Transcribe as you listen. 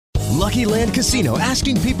Lucky Land Casino,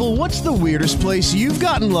 asking people, what's the weirdest place you've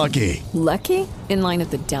gotten lucky? Lucky? In line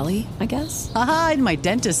at the deli, I guess? Aha, in my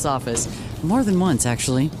dentist's office. More than once,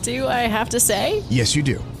 actually. Do I have to say? Yes, you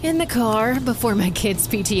do. In the car before my kids'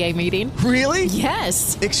 PTA meeting. Really?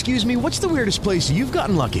 Yes. Excuse me, what's the weirdest place you've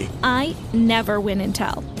gotten lucky? I never win and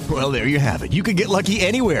tell. Well, there you have it. You can get lucky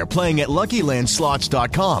anywhere, playing at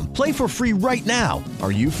LuckyLandSlots.com. Play for free right now.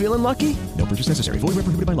 Are you feeling lucky? No purchase necessary. Void where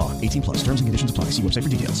prohibited by law. 18 plus. Terms and conditions apply. See website for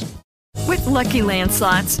details. With Lucky Land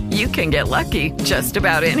Slots, you can get lucky just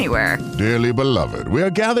about anywhere. Dearly beloved, we are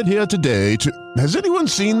gathered here today to... Has anyone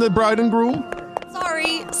seen the bride and groom?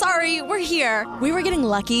 Sorry, we're here. We were getting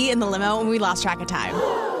lucky in the limo and we lost track of time.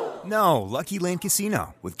 No, Lucky Land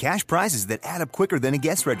Casino, with cash prizes that add up quicker than a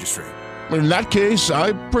guest registry. In that case,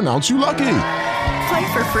 I pronounce you lucky.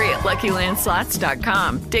 Play for free at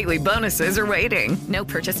LuckyLandSlots.com. Daily bonuses are waiting. No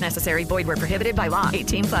purchase necessary. Void where prohibited by law.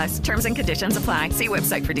 18 plus. Terms and conditions apply. See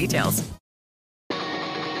website for details.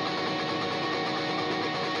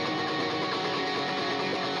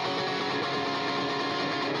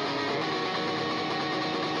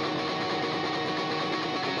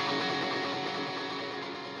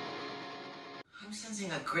 I'm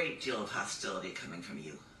sensing a great deal of hostility coming from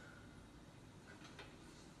you.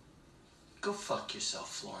 Go fuck yourself,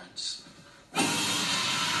 Florence.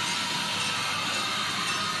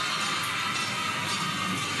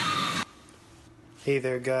 Hey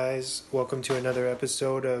there, guys. Welcome to another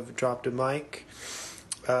episode of Drop the Mic.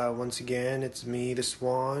 Once again, it's me, the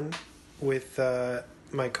Swan, with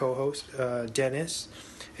my co-host, Dennis.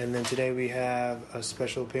 And then today we have a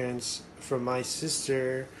special appearance from my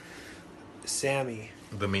sister, Sammy.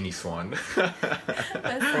 The mini swan. Or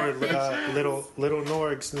little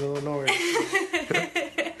Norgs.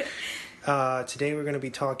 Today we're going to be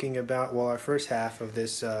talking about, our first half of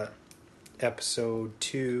this episode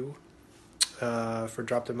 2 for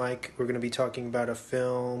Drop the Mic. We're going to be talking about a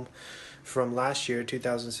film from last year,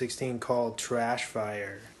 2016, called Trash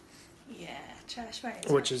Fire. Yeah, Trash Fire.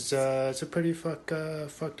 Which is it's a pretty fucked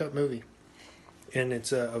up movie. And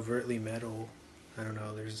it's overtly metal. I don't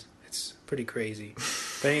know, it's pretty crazy.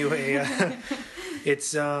 But anyway,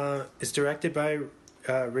 it's directed by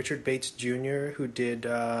Richard Bates Jr., who did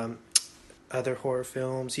other horror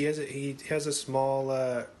films. He has a small,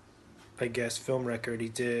 I guess, film record. He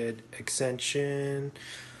did Ascension,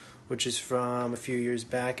 which is from a few years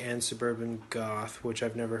back, and Suburban Goth, which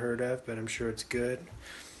I've never heard of, but I'm sure it's good.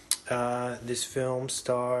 This film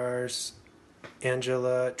stars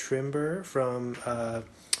Angela Trimber from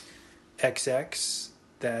XX,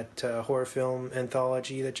 that horror film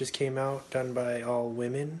anthology that just came out, done by all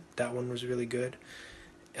women. That one was really good.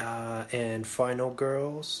 And Final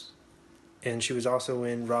Girls. And she was also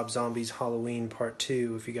in Rob Zombie's Halloween Part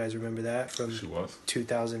 2, if you guys remember that, from She was?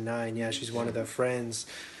 2009. Yeah, she's one of the friends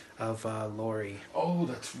of Laurie. Oh,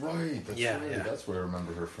 that's right. Yeah. That's where I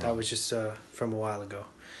remember her from. That was just from a while ago.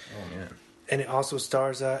 Oh, man. And it also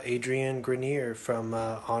stars Adrienne Grenier from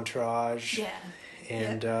Entourage. Yeah.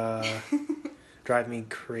 And Drive Me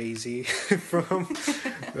Crazy from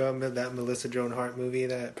that Melissa Joan Hart movie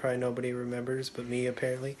that probably nobody remembers but me,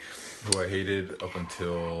 apparently. Who I hated up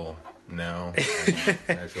until now.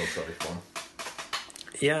 And I feel sorry for him.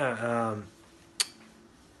 Yeah.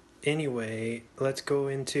 Anyway, let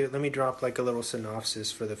me drop like a little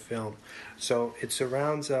synopsis for the film. So it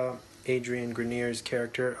surrounds Adrienne Grenier's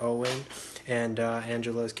character, Owen, and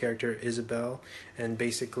Angela's character, Isabel. And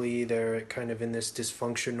basically they're kind of in this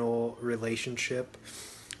dysfunctional relationship,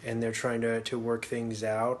 and they're trying to work things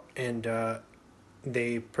out. And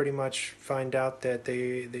they pretty much find out that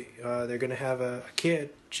they're going to have a kid.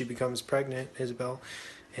 She becomes pregnant, Isabel,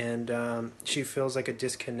 and she feels like a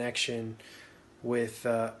disconnection with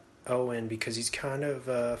Owen, because he's kind of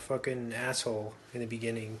a fucking asshole in the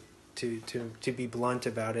beginning. To be blunt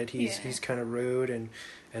about it, he's kind of rude and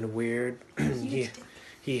weird.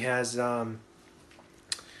 he has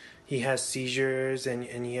seizures,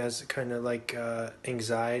 and he has kind of like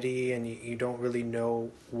anxiety, and you don't really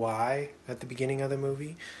know why at the beginning of the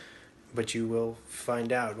movie, but you will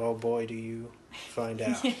find out. Oh boy, do you find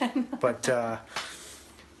out. But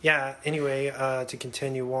anyway, to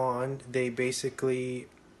continue on, they basically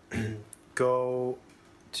go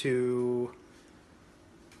to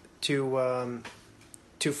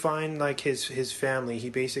find like his family. He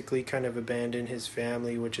basically kind of abandoned his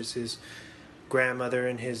family, which is his grandmother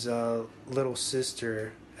and his little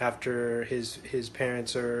sister, after his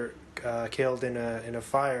parents are killed in a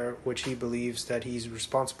fire, which he believes that he's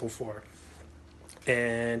responsible for.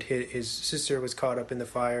 And his sister was caught up in the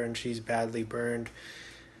fire, and she's badly burned,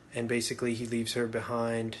 and basically he leaves her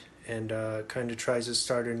behind and kind of tries to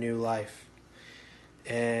start a new life.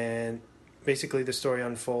 and basically the story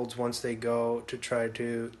unfolds once they go to try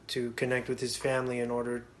to connect with his family in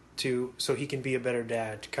order to so he can be a better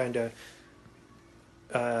dad. Kind of,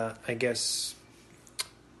 I guess,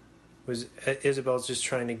 was Isabel's just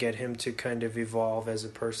trying to get him to kind of evolve as a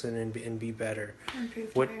person and be better.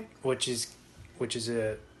 Which is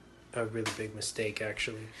a really big mistake,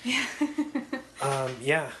 actually. Yeah.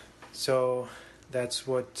 Yeah. So that's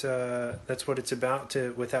what it's about,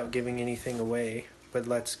 without giving anything away. But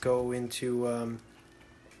let's go into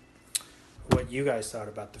what you guys thought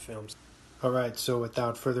about the films. All right, so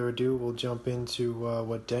without further ado, we'll jump into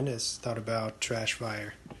what Dennis thought about Trash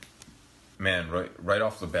Fire. Man, right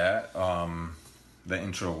off the bat, the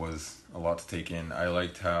intro was a lot to take in. I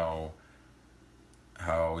liked how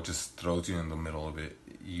it just throws you in the middle of it.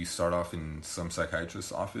 You start off in some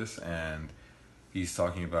psychiatrist's office, and he's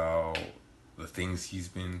talking about the things he's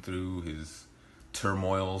been through, his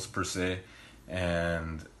turmoils per se,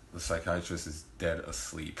 and the psychiatrist is dead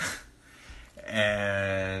asleep.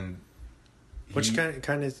 And which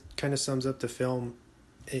kind of sums up the film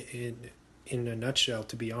in a nutshell,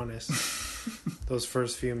 to be honest. Those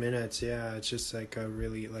first few minutes, yeah, it's just like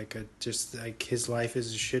just like his life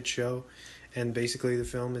is a shit show, and basically the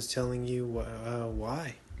film is telling you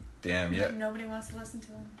why. Damn, yeah. Nobody wants to listen to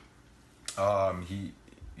him.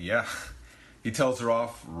 He tells her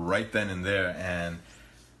off right then and there,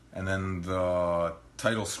 and then the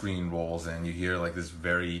title screen rolls, and you hear like this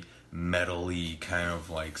very metal-y kind of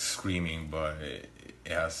like screaming, but it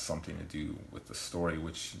has something to do with the story,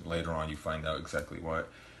 which later on you find out exactly what.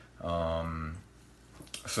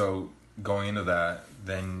 So going into that,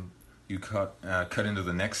 then you cut into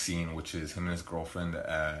the next scene, which is him and his girlfriend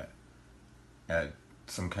at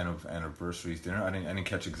some kind of anniversary dinner. I didn't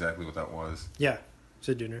catch exactly what that was. Yeah, it's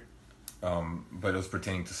a dinner. But it was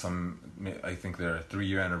pertaining to I think their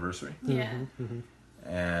 3-year anniversary. Yeah. Mm-hmm, mm-hmm.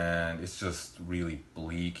 And it's just really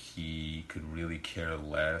bleak. He could really care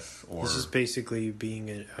less. Or this is basically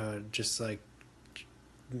being just like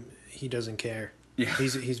he doesn't care. Yeah,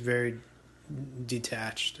 he's very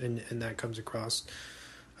detached, and that comes across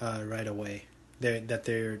right away.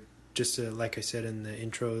 They're just like I said in the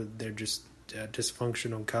intro, they're just a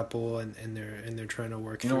dysfunctional couple, and they're trying to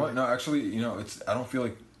work. You know what? No, actually, I don't feel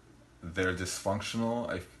like they're dysfunctional.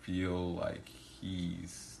 I feel like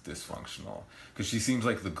he's dysfunctional, because she seems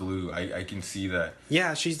like the glue. I can see that.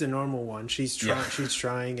 Yeah, she's the normal one. She's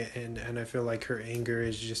trying, and I feel like her anger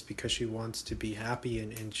is just because she wants to be happy,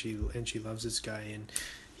 and she loves this guy, and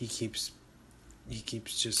he keeps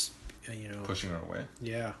just pushing her away.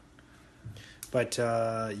 Yeah, but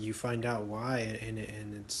you find out why, and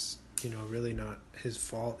it's really not his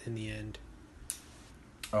fault in the end.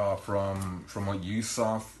 From what you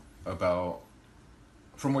saw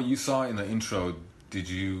from what you saw in the intro, did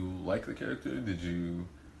you like the character? Did you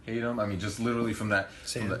hate him? I mean, just literally from that,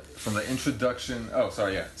 from the introduction. Oh,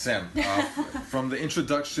 sorry, yeah, Sam. From the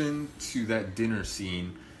introduction to that dinner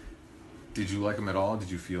scene, did you like him at all? Did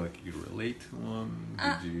you feel like you could relate to him?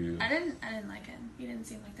 Did you? I didn't like him. He didn't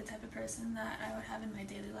seem like the type of person that I would have in my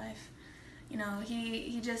daily life.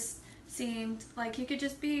 He just seemed like he could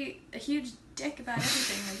just be a huge dick about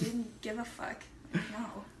everything. Like, he didn't give a fuck.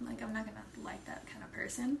 No, like, I'm not gonna like that kind of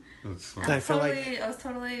person. I was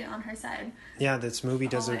totally on her side. Yeah, this movie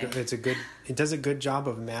does a good job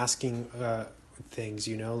of masking things.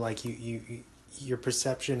 Like your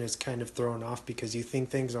perception is kind of thrown off because you think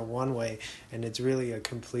things are one way, and it's really a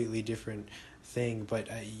completely different thing. But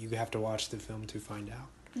you have to watch the film to find out.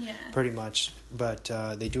 Yeah, pretty much. But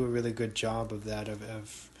they do a really good job of that.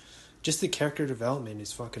 Of just the character development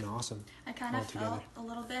is fucking awesome. I kind of felt a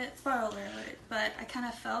little bit, spoiler alert, but I kind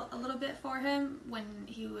of felt a little bit for him when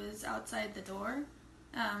he was outside the door,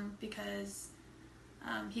 because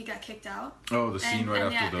he got kicked out. Oh, the scene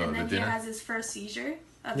after the dinner. And then he has his first seizure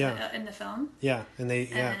in the film. Yeah, I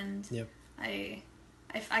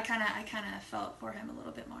kind of felt for him a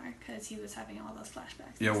little bit more because he was having all those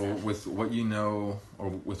flashbacks. Yeah, well, with what you know, or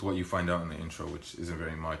with what you find out in the intro, which isn't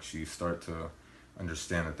very much, you start to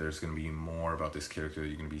understand that there's going to be more about this character that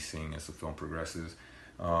you're going to be seeing as the film progresses.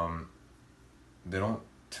 They don't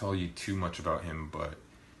tell you too much about him, but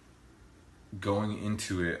going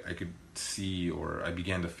into it, I could see, or I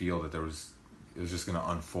began to feel that it was just going to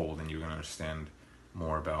unfold, and you're going to understand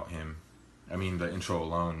more about him. I mean, the intro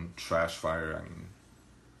alone, Trash Fire. I mean,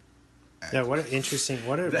 yeah,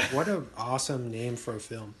 what an awesome name for a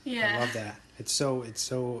film. Yeah, I love that. It's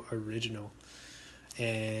so original,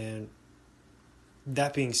 and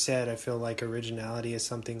that being said, I feel like originality is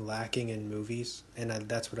something lacking in movies, and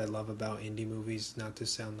that's what I love about indie movies. Not to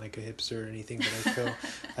sound like a hipster or anything, but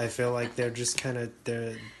I feel like they're just kind of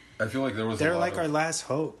I feel like they're like our last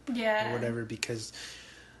hope, Yeah. or whatever, because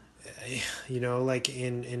like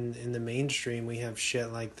in the mainstream we have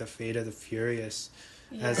shit like the Fate of the Furious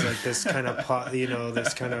as like this kind of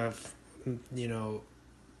this kind of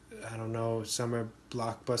I don't know, summer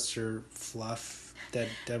blockbuster fluff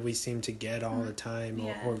that we seem to get all the time,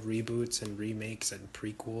 or reboots and remakes and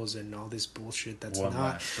prequels and all this bullshit that's One not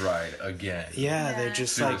last ride again. Yeah, they're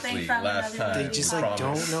just seriously, last time. They just like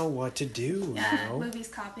don't know what to do. Yeah, you know? movies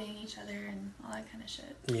copying each other and all that kind of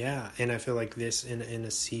shit. Yeah, and I feel like this in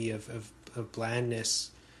a sea of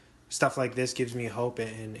blandness, stuff like this gives me hope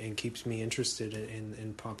and keeps me interested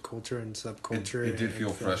in pop culture and subculture. It did and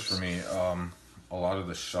feel films. fresh for me. A lot of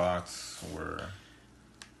the shots were,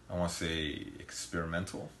 I want to say,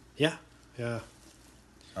 experimental. Yeah, yeah.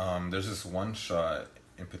 There's this one shot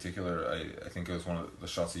in particular. I think it was one of the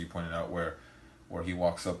shots that you pointed out where he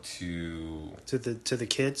walks up to the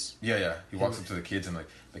kids. Yeah. He walks up to the kids and like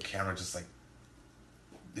the camera just like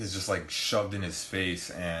is just like shoved in his face,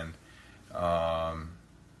 and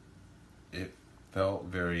it felt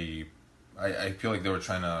very. I feel like they were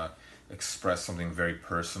trying to express something very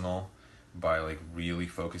personal by like really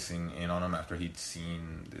focusing in on him after he'd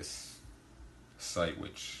seen this sight,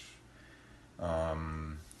 which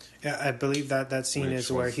yeah, I believe that scene is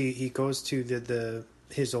where he goes to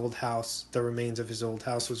his old house, the remains of his old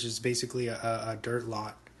house, which is basically a dirt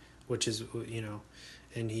lot, which is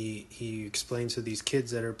and he explains to these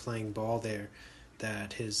kids that are playing ball there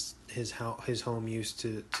that his home used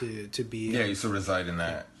to be he used to reside in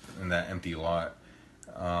that empty lot.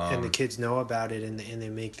 And the kids know about it, and they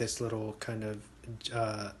make this little kind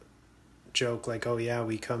of joke like, "Oh yeah,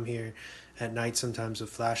 we come here at night sometimes with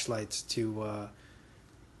flashlights to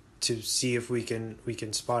see if we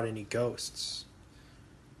can spot any ghosts."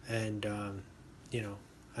 And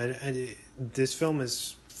this film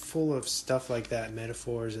is full of stuff like that,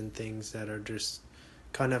 metaphors and things that are just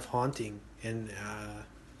kind of haunting. And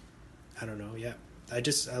I don't know, yeah,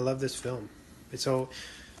 I love this film. So.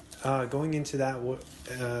 Going into that,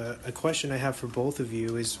 a question I have for both of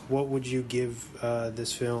you is, what would you give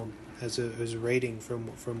this film as a rating from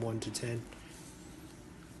 1 to 10?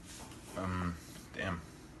 Damn.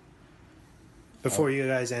 Before you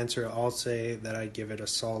guys answer, I'll say that I'd give it a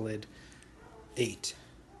solid 8.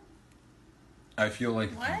 I feel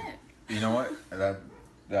like what? You know what?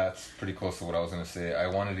 That's pretty close to what I was gonna say. I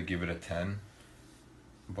wanted to give it a 10,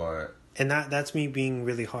 but that's me being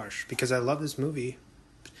really harsh because I love this movie.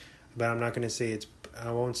 But I'm not going to say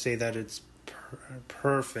I won't say that it's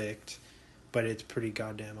perfect, but it's pretty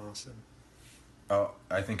goddamn awesome. Oh,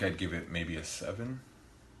 I think I'd give it maybe a 7.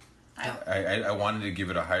 I wanted to give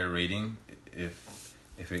it a higher rating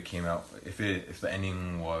if it came out, if the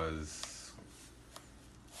ending was,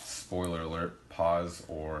 spoiler alert, pause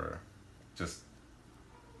or just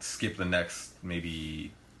skip the next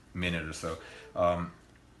maybe minute or so.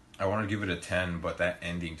 I wanted to give it a 10, but that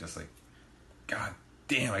ending just like, God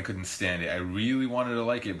damn, I couldn't stand it. I really wanted to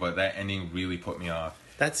like it, but that ending really put me off.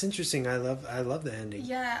 That's interesting. I love the ending.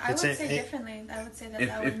 Yeah, I would say differently. I would say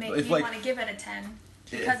that would make me want to give it a 10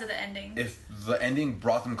 because of the ending. If the ending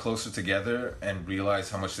brought them closer together and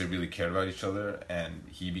realized how much they really cared about each other, and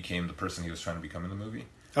he became the person he was trying to become in the movie.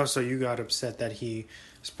 Oh, so you got upset that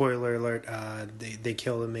spoiler alert, they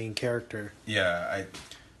kill the main character. Yeah,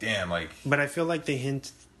 But I feel like they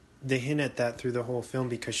hint at that through the whole film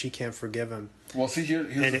because she can't forgive him. Well, see, here's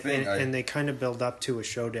the thing. And they kind of build up to a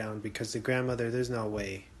showdown because the grandmother, there's no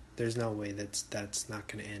way that's not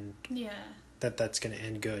going to end. Yeah. That's going to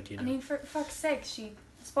end good, I mean, for fuck's sake,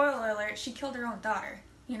 spoiler alert, she killed her own daughter,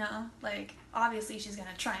 Like, obviously she's going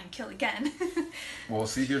to try and kill again. Well,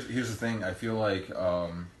 see, here's the thing. I feel like,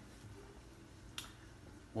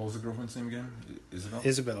 what was the girlfriend's name again?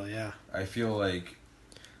 Isabel, yeah. I feel like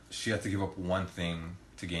she had to give up one thing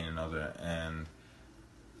to gain another, and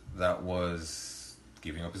that was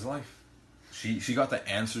giving up his life. She got the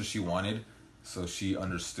answers she wanted, so she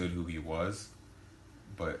understood who he was,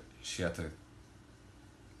 but she had to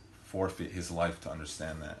forfeit his life to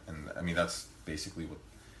understand that. And I mean, that's basically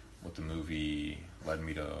what the movie led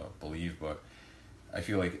me to believe. But I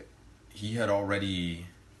feel like he had already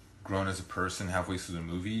grown as a person halfway through the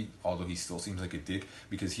movie, although he still seems like a dick,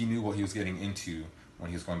 because he knew what he was getting into when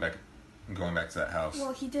he was going back to that house.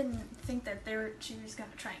 Well, he didn't think that she was going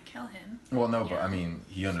to try and kill him. Well, no, but I mean,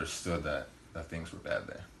 he understood that things were bad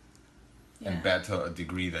there. Yeah. And bad to a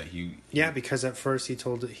degree that he... Yeah, because at first he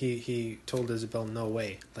told Isabel, no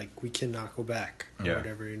way, like, we cannot go back, or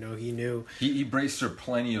whatever, he knew. He braced her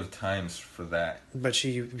plenty of times for that. But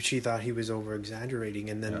she thought he was over-exaggerating,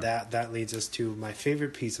 and then that leads us to my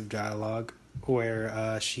favorite piece of dialogue,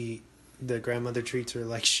 where she the grandmother treats her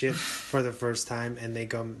like shit for the first time, and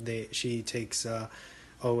she takes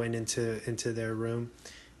Owen into their room,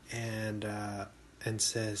 and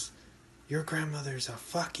says, "Your grandmother's a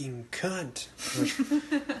fucking cunt."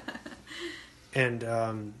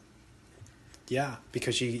 And yeah,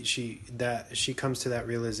 because she comes to that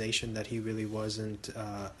realization that he really wasn't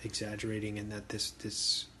exaggerating, and that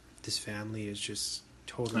this family is just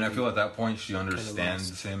totally. And I feel at that point she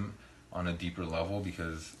understands him on a deeper level,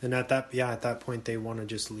 because. And at that point they want to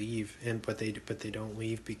just leave, but they don't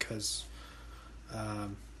leave because. I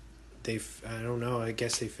don't know. I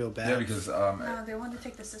guess they feel bad. Yeah, because no, they want to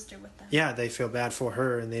take the sister with them. Yeah, they feel bad for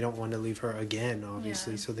her, and they don't want to leave her again.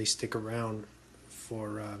 Obviously, so they stick around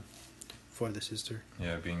for the sister.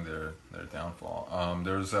 Yeah, being their downfall.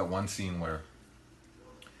 There was that one scene where,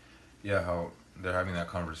 how they're having that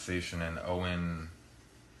conversation, and Owen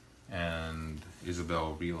and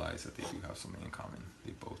Isabel realize that they do have something in common.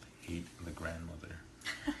 They both hate the grandmother,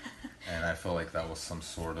 and I felt like that was some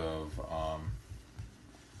sort of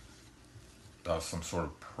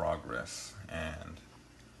progress, and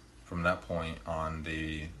from that point on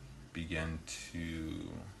they begin to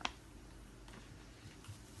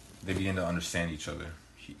understand each other.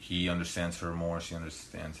 He understands her more, she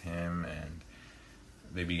understands him, and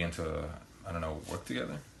they begin to, I don't know, work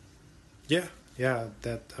together. Yeah,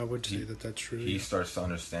 that I would say that's true. He starts to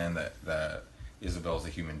understand that Isabel's a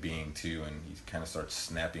human being too, and he kind of starts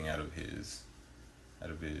snapping out of his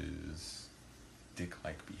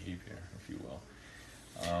dick-like behavior, if you will.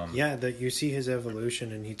 That you see his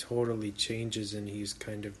evolution, and he totally changes, and he's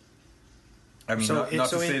kind of. I mean, not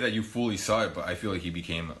to say that you fully saw it, but I feel like he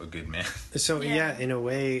became a good man. So yeah, in a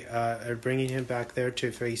way, bringing him back there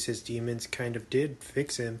to face his demons kind of did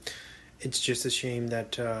fix him. It's just a shame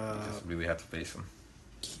that. You just really have to face him.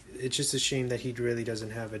 It's just a shame that he really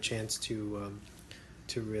doesn't have a chance to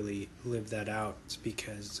really live that out,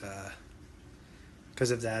 because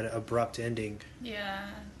of that abrupt ending.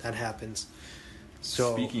 Yeah. That happens.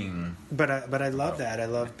 So, but I love that. I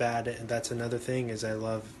love bad. That's another thing, is I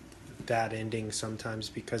love bad endings sometimes,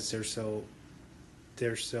 because they're so. They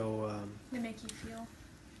make you feel.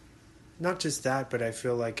 Not just that, but I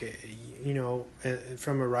feel like,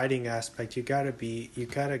 from a writing aspect, you gotta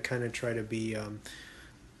kind of try to be, I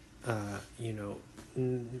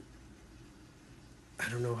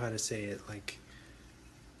don't know how to say it, like,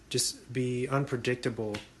 just be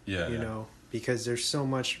unpredictable. Yeah. Because there's so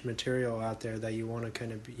much material out there that you want to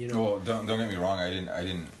kind of be, Well, don't get me wrong.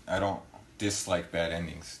 I don't dislike bad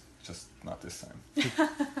endings. Just not this time.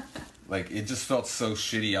 Like, it just felt so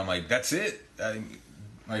shitty. I'm like, that's it.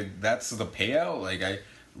 That's the payout. Like, I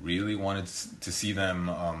really wanted to see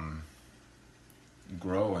them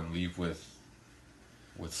grow and leave with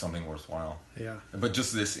something worthwhile. Yeah. But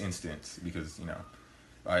just this instance, because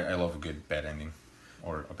I love a good bad ending,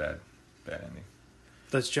 or a bad ending.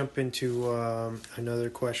 Let's jump into another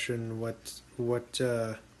question. What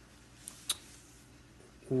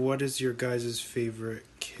is your guys' favorite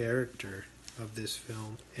character of this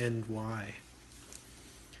film, and why?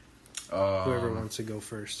 Whoever wants to go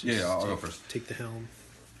first. Yeah, I'll go first. Take the helm.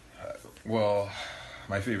 Well,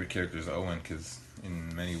 my favorite character is Owen, because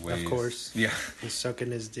in many ways... Of course. Yeah. He's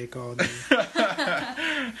sucking his dick all day.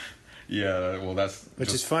 Yeah, well, that's...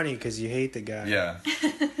 Which is funny, because you hate the guy. Yeah.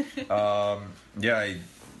 I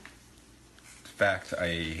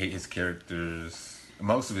hate his characters.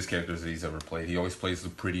 Most of his characters that he's ever played. He always plays the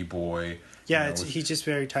pretty boy. Yeah, he's just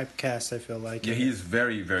very typecast, I feel like. Yeah, he's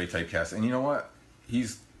very, very typecast. And you know what?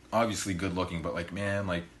 He's obviously good looking, but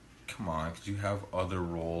come on, could you have other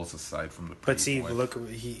roles aside from the pretty boy? But see, look,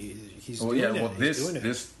 he's doing it.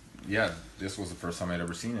 This was the first time I'd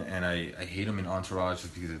ever seen it, and I hate him in Entourage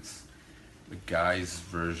just because it's the guy's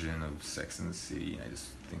version of Sex and the City, and I just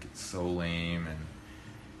think it's so lame, and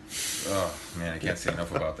oh man, I can't say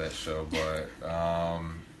enough about that show. But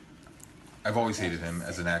I've always hated him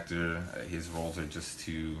as an actor. His roles are just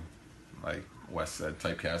too, like Wes said,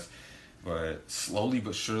 typecast. But slowly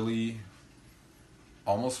but surely,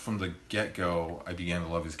 almost from the get-go, I began to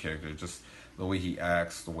love his character. Just the way he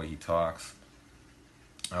acts, the way he talks,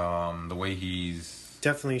 the way he's...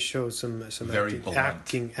 Definitely shows some very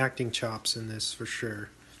acting chops in this, for sure.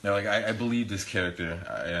 Yeah, I believe this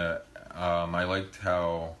character. I liked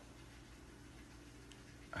how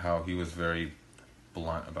he was very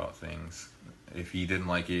blunt about things. If he didn't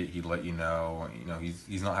like it, he'd let you know.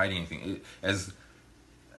 He's not hiding anything.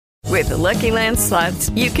 With the Lucky Land Slots,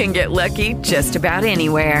 you can get lucky just about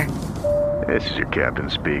anywhere. This is your captain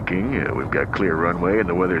speaking. We've got clear runway and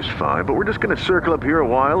the weather's fine, but we're just going to circle up here a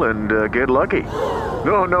while and get lucky.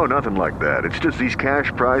 No, nothing like that. It's just these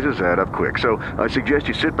cash prizes add up quick. So I suggest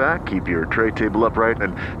you sit back, keep your tray table upright,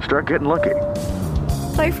 and start getting lucky.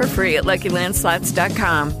 Play for free at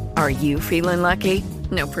LuckyLandSlots.com. Are you feeling lucky?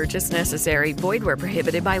 No purchase necessary. Void where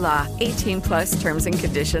prohibited by law. 18+ terms and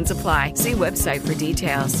conditions apply. See website for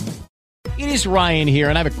details. It is Ryan here,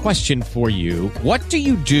 and I have a question for you. What do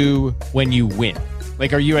you do when you win?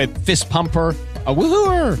 Like, are you a fist pumper, a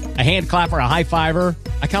woohooer, a hand clapper, a high fiver?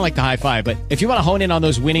 I kind of like the high five, but if you want to hone in on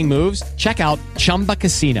those winning moves, check out Chumba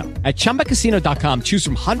Casino. At ChumbaCasino.com, choose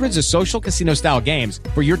from hundreds of social casino-style games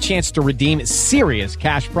for your chance to redeem serious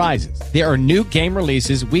cash prizes. There are new game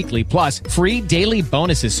releases weekly, plus free daily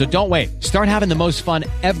bonuses. So don't wait. Start having the most fun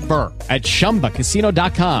ever at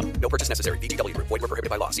ChumbaCasino.com. No purchase necessary. VGW. Void where prohibited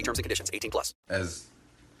by law. See terms and conditions. 18+. As,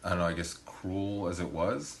 I don't know, I guess cruel as it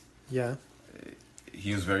was. Yeah.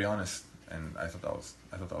 He was very honest, and I thought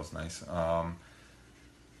that was nice.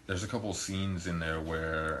 There's a couple scenes in there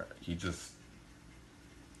where he just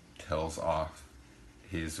tells off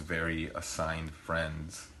his very assigned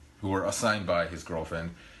friends who were assigned by his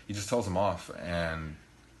girlfriend. He just tells them off, and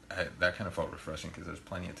that kind of felt refreshing, because there's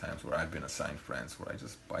plenty of times where I've been assigned friends where I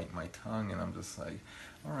just bite my tongue and I'm just like,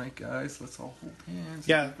 all right, guys, let's all hold hands.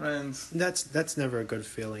 Yeah, be friends. That's never a good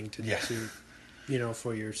feeling to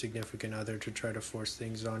for your significant other to try to force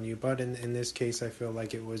things on you. But in this case, I feel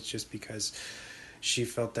like it was just because she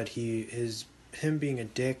felt that him being a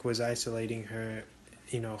dick was isolating her,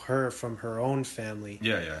 her from her own family.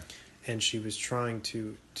 Yeah. And she was trying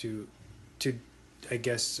to I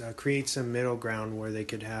guess, create some middle ground where they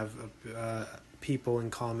could have people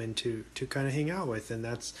in common to kind of hang out with. And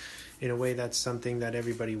that's, in a way, that's something that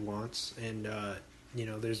everybody wants. And,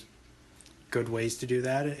 there's good ways to do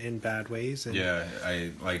that and bad ways. And yeah,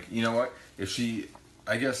 I like, you know what? If she,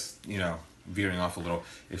 I guess, veering off a little,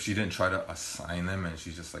 if she didn't try to assign them and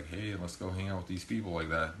she's just like, hey, let's go hang out with these people like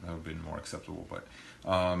that would have been more acceptable. But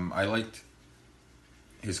I liked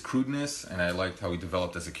his crudeness, and I liked how he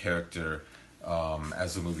developed as a character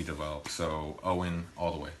as the movie developed. So Owen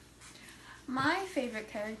all the way. My favorite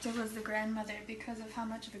character was the grandmother because of how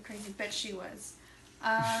much of a crazy bitch she was.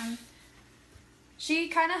 She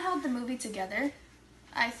kind of held the movie together,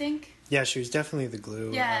 I think. Yeah, she was definitely the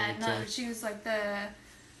glue. Yeah, she was like the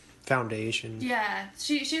foundation. Yeah,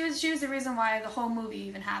 she was the reason why the whole movie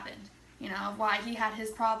even happened. Why he had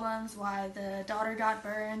his problems, why the daughter got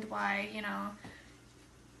burned, why,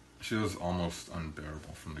 She was almost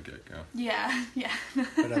unbearable from the get-go. Yeah.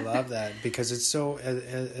 But I love that, because it's so,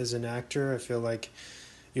 as an actor, I feel like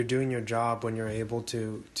you're doing your job when you're able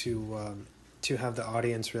to have the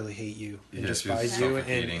audience really hate you and despise you,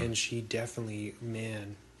 and she definitely,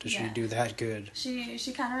 does she do that good. She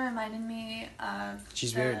kind of reminded me of...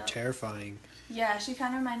 She's very terrifying. Yeah, she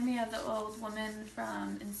kind of reminded me of the old woman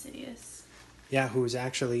from Insidious. Yeah, who's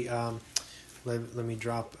actually... let me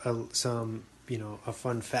drop some... a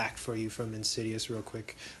fun fact for you from Insidious real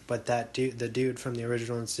quick. But that the dude from the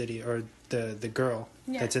original Insidious, or the girl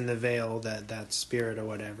that's in the veil, that spirit or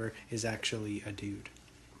whatever, is actually a dude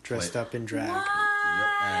dressed up in drag. What? Yep,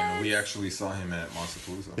 and we actually saw him at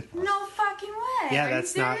Monsterpalooza. No fucking way. Yeah,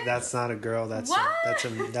 that's not a girl.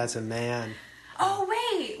 That's a man. Oh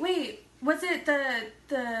wait, was it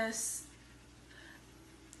the?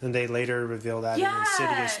 And they later reveal that in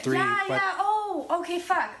Insidious 3. Oh, okay,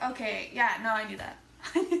 fuck. Okay, yeah, no, I knew that.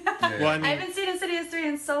 Well, I haven't seen Insidious 3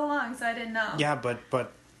 in so long, so I didn't know. Yeah,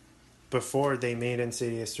 but before they made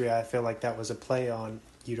Insidious 3, I feel like that was a play on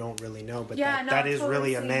You Don't Really Know, but that is totally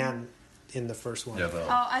really a man in the first one. Yeah,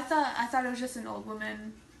 I thought it was just an old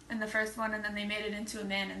woman in the first one, and then they made it into a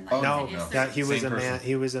man in Insidious 3. He was a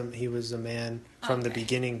man. He was a man from the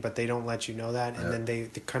beginning, but they don't let you know that, and then they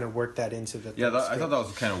kind of worked that into the. I thought that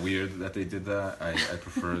was kind of weird that they did that. I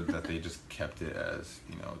preferred that they just kept it as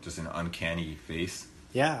just an uncanny face.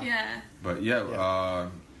 Yeah. Yeah. But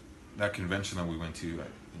that convention that we went to,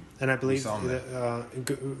 and I believe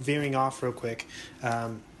veering off real quick,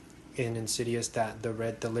 in Insidious, that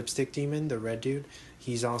the lipstick demon, the red dude,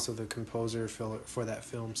 he's also the composer for that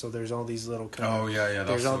film. So there's all these little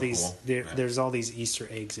there's all these cool. There's all these Easter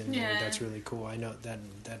eggs in there. That's really cool. I know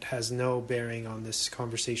that has no bearing on this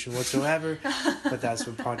conversation whatsoever, but that's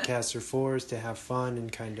what podcasts are for, is to have fun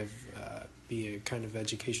and kind of be a kind of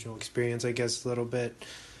educational experience, I guess, a little bit.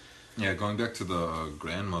 Yeah, going back to the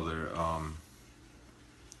grandmother,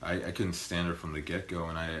 I couldn't stand her from the get-go,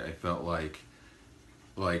 and I felt like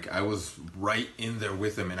I was right in there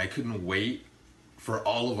with him, and I couldn't wait for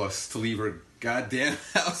all of us to leave her goddamn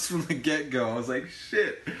house from the get-go. I was like,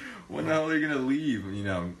 shit, when the hell are they gonna leave? You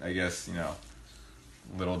know, I guess, you know,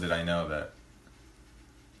 little did I know that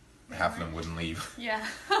half of them wouldn't leave. Yeah.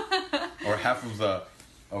 Or half of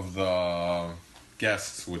the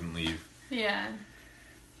guests wouldn't leave. Yeah.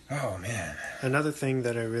 Oh man. Another thing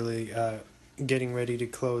that I really getting ready to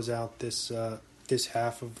close out this this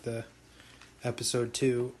half of the episode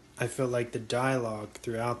 2, I feel like the dialogue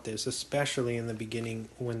throughout this, especially in the beginning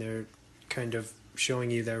when they're kind of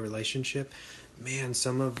showing you their relationship, man,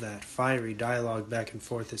 some of that fiery dialogue back and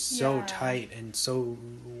forth is so tight and so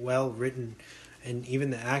well written, and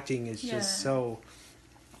even the acting is just so,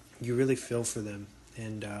 you really feel for them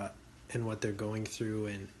and what they're going through,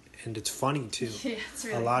 and it's funny too. Yeah, it's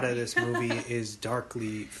really a lot funny. of this movie is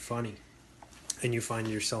darkly funny, and you find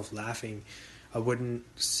yourself laughing. I wouldn't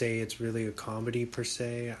say it's really a comedy per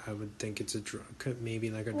se. I would think it's maybe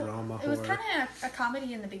like a drama It was horror. kind of a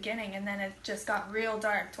comedy in the beginning, and then it just got real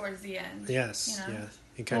dark towards the end. Yes, you know? yeah.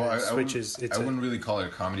 It kind of switches. I wouldn't really call it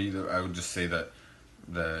a comedy. I would just say that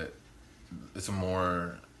it's a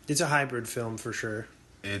more... It's a hybrid film for sure.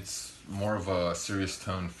 It's more of a serious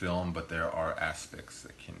tone film, but there are aspects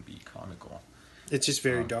that can be comical. It's just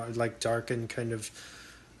very dark and kind of...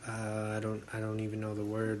 I don't even know the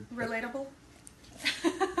word. Relatable?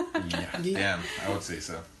 Yeah, damn, I would say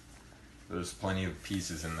so. There's plenty of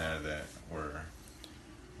pieces in there that were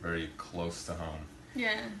very close to home.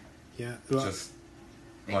 Yeah. Yeah. Well, just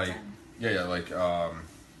like like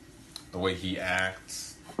the way he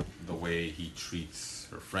acts, the way he treats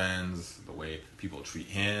her friends, the way people treat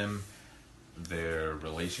him, their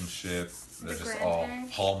relationship. They're just all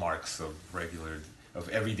hallmarks of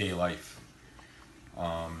everyday life.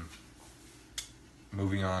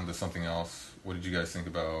 Moving on to something else. What did you guys think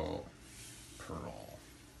about Pearl?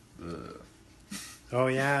 Ugh. Oh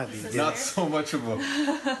yeah, Not so much of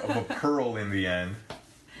a Pearl in the end.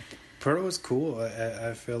 Pearl was cool.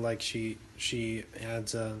 I feel like she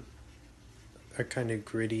adds a kind of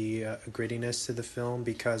grittiness to the film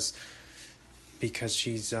because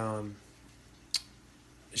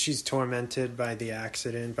she's tormented by the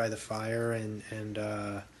accident, by the fire, and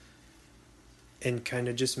kind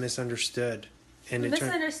of just misunderstood. And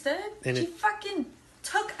Misunderstood? She fucking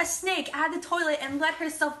took a snake out of the toilet and let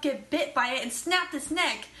herself get bit by it and snapped its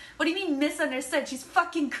neck. What do you mean misunderstood? She's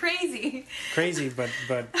fucking crazy. Crazy, but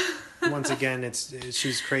once again,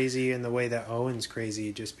 she's crazy in the way that Owen's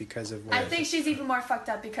crazy, just because of. I think she's even more fucked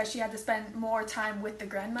up because she had to spend more time with the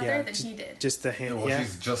grandmother than he did. Just the hand.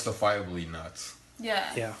 She's justifiably nuts.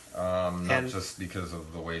 Yeah. Yeah. Not just because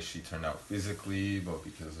of the way she turned out physically, but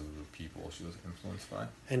because of the people she was influenced by.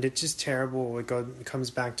 And it's just terrible. It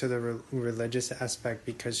comes back to the religious aspect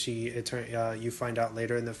because you find out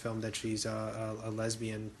later in the film that she's a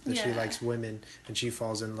lesbian, that she likes women, and she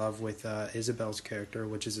falls in love with Isabel's character,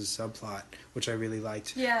 which is a subplot, which I really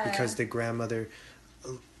liked. Yeah. Because the grandmother,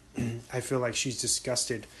 I feel like she's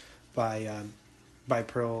disgusted by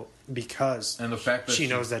Pearl because and the fact that she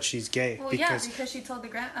knows that she's gay. Well, because she told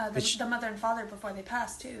the mother and father before they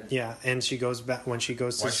passed too. Yeah, and she goes back when she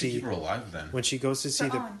goes to see. Why she keep her alive then? When she goes to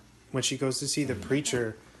see the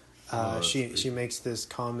preacher, she makes this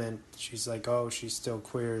comment. She's like, "Oh, she's still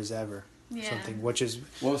queer as ever." Yeah. Something which is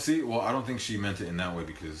I don't think she meant it in that way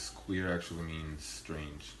because queer actually means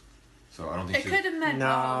strange. So I don't think it could have meant no.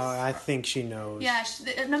 both. I think she knows. Yeah,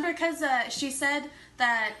 remember because she said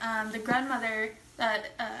that the grandmother.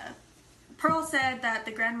 Pearl said that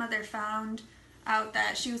the grandmother found out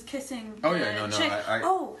that she was kissing the chick.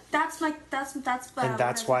 That's and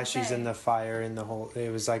that's why she's in the fire in the whole.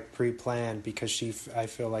 It was like pre-planned because I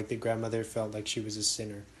feel like the grandmother felt like she was a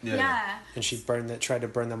sinner. Yeah. And she tried to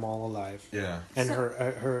burn them all alive. Yeah. And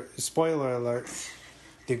her spoiler alert.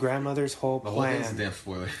 The grandmother's whole plan. The whole thing's a damn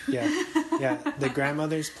spoiler. Yeah. The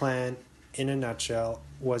grandmother's plan, in a nutshell,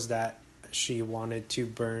 was that she wanted to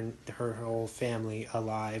burn her whole family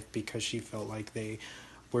alive because she felt like they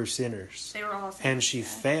were sinners. They were all sinners. And she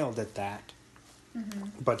failed at that.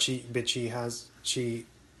 Mm-hmm. But she basically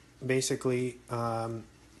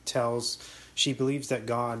she believes that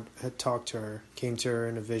God had talked to her, came to her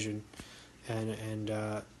in a vision, and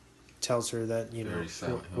tells her that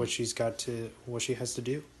what she has to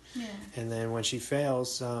do. Yeah. And then when she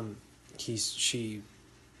fails, she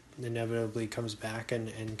inevitably comes back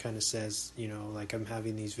and kind of says, like, I'm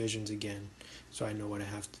having these visions again, so I know what I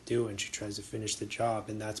have to do, and she tries to finish the job,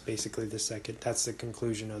 and that's basically that's the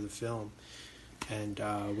conclusion of the film. And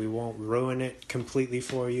we won't ruin it completely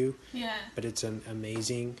for you. Yeah. But it's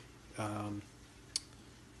amazing. I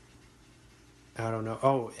don't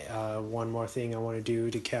know. One more thing I want to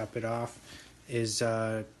do to cap it off is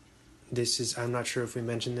I'm not sure if we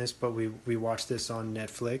mentioned this, but we watched this on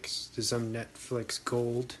Netflix. There's some Netflix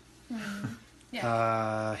Gold.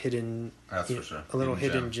 Hidden. That's for sure. A little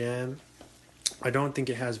hidden gem. I don't think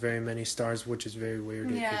it has very many stars, which is very weird.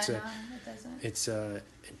 Yeah, it doesn't. It's an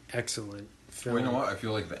excellent film. Well, you know what? I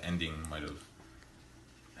feel like the ending might have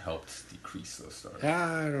helped decrease those stars.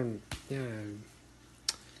 I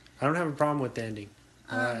don't have a problem with the ending.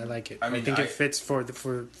 I like it. I think it fits for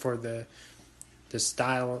the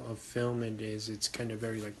style of film it is. It's kind of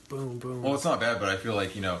very like boom, boom. Well, it's not bad, but I feel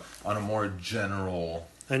like, on a more general.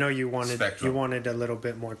 I know you wanted spectrum. You wanted a little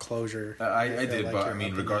bit more closure. I did, like, but I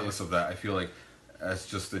mean, regardless of that, I feel like as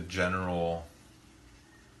just a general,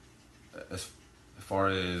 as far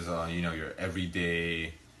as your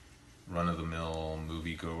everyday run-of-the-mill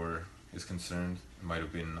moviegoer is concerned, it might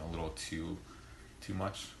have been a little too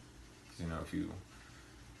much. 'Cause,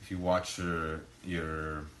 if you watch your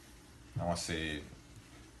I want to say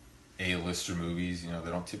A-lister movies, they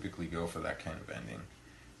don't typically go for that kind of ending.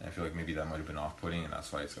 And I feel like maybe that might have been off-putting, and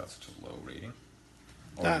that's why it's got such a low rating.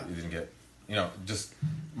 Or it didn't get, just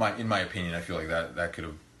in my opinion, I feel like that could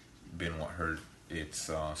have been what hurt its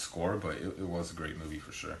score, but it was a great movie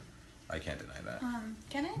for sure. I can't deny that.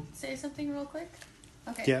 Can I say something real quick?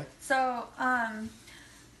 Okay. Yeah. So, I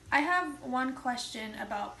have one question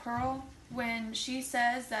about Pearl. When she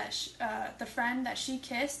says that the friend that she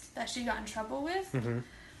kissed, that she got in trouble with,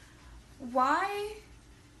 why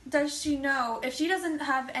does she know, if she doesn't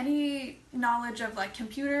have any knowledge of like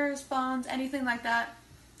computers, phones, anything like that,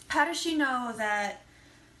 how does she know that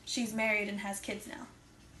she's married and has kids now?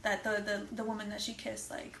 That the woman that she kissed,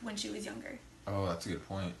 like, when she was younger. Oh, that's a good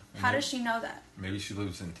point. How does she know that? Maybe she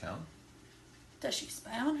lives in town? Does she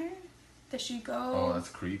spy on her? Does she go... Oh, that's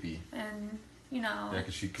creepy. And, yeah,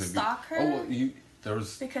 because she could stalk her? Oh, well, there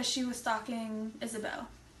was... Because she was stalking Isabel,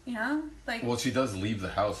 Like... Well, she does leave the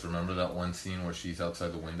house. Remember that one scene where she's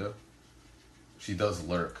outside the window? She does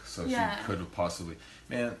lurk, so she could have possibly...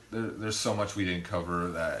 Man, there's so much we didn't cover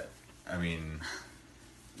that... I mean...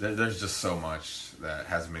 There's just so much that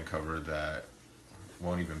hasn't been covered that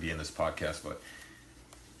won't even be in this podcast, but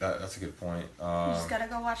that's a good point. You just gotta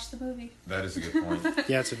go watch the movie. That is a good point.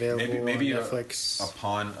 Yeah, it's available maybe on Netflix.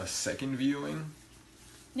 Upon a second viewing.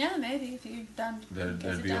 Yeah, maybe if you're done.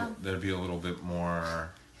 There'd be a little bit more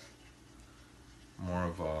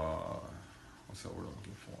of a, what's that word I'm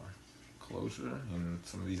looking for? Closure in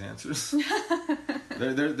some of these answers.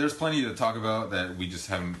 There's plenty to talk about that we just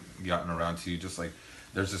haven't gotten around to. Just like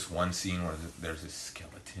there's this one scene where there's a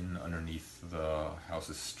skeleton underneath the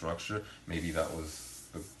house's structure. Maybe that was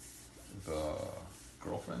the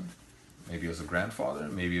girlfriend. Maybe it was a grandfather.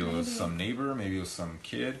 Maybe it was some neighbor. Maybe it was some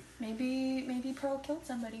kid. Maybe Pearl killed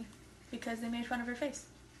somebody because they made fun of her face.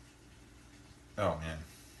 Oh man.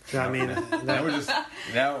 I mean, now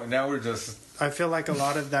we're just. I feel like a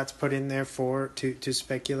lot of that's put in there to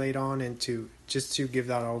speculate on and to give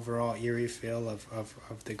that overall eerie feel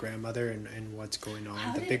of the grandmother and what's going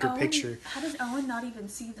on, the bigger picture. How did Owen not even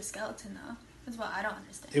see the skeleton though? That's what I don't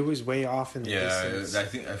understand. It was way off in the distance. I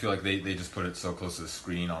feel like they just put it so close to the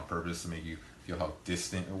screen on purpose to make you feel how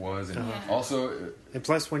distant it was, and also, and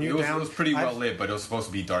plus when you're down, it was pretty well lit, but it was supposed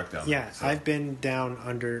to be dark down. Yeah, there, so. I've been down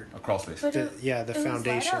under a crawl space. The foundation. Was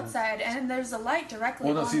light outside, and there's a light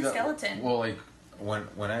directly on the skeleton. Well, like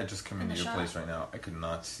when I had just come into your place right now, I could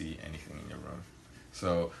not see anything in your room.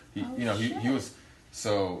 So he was.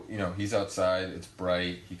 So he's outside. It's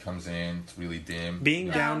bright. He comes in. It's really dim.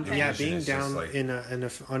 Being down like,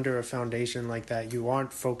 under a foundation like that, you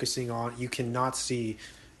aren't focusing on. You cannot see,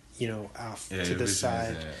 off to the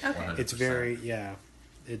side. It's very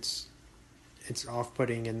it's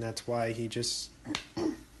off-putting, and that's why he just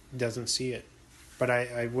doesn't see it. But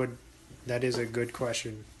I would. That is a good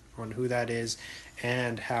question on who that is,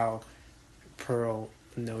 and how Pearl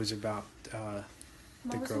knows about the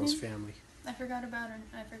girl's family. I forgot about her.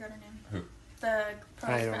 I forgot her name. Who? The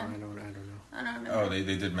Pearl's friend. I don't know. I don't remember. Oh, they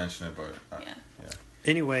did mention it, but yeah.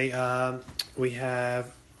 Anyway, we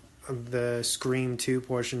have the Scream 2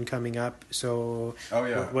 portion coming up. So,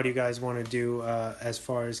 what do you guys want to do as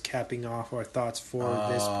far as capping off our thoughts for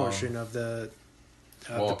this portion of the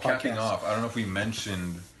podcast? Capping off, I don't know if we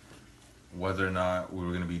mentioned whether or not we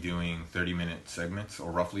were going to be doing 30-minute segments or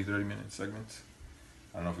roughly 30-minute segments.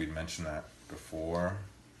 I don't know if we'd mentioned that before.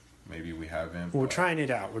 Maybe we haven't. We're trying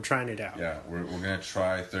it out. Yeah, we're going to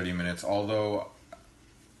try 30 minutes, although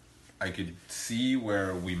I could see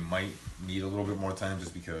where we might need a little bit more time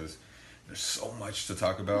just because there's so much to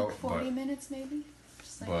talk about. Like 40 minutes maybe?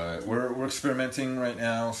 But we're experimenting right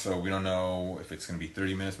now, so we don't know if it's going to be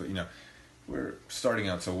 30 minutes, but we're starting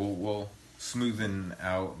out, so we'll smoothing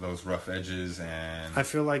out those rough edges. And I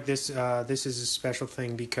feel like this is a special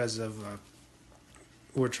thing because of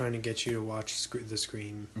we're trying to get you to watch the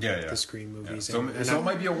Scream movies. So it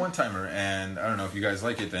might be a one-timer, and I don't know if you guys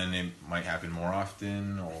like it, then it might happen more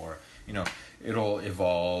often, or it'll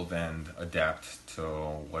evolve and adapt to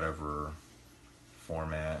whatever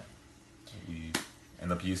format we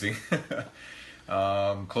end up using.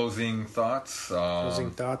 Closing thoughts.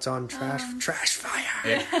 Closing thoughts on Trash Fire.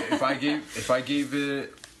 If I gave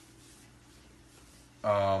it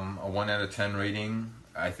a 1 out of 10 rating,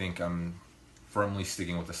 I think I'm firmly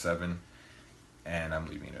sticking with a 7, and I'm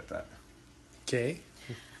leaving it at that. Okay.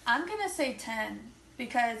 I'm gonna say 10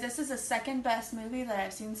 because this is the second best movie that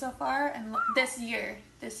I've seen so far, and this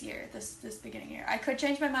beginning year. I could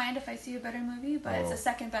change my mind if I see a better movie, but it's the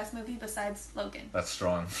second best movie besides Logan. That's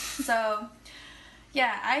strong. So,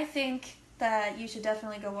 yeah, I think that you should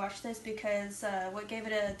definitely go watch this because what gave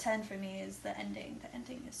it a 10 for me is the ending. The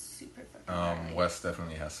ending is super fucking gnarly. Wes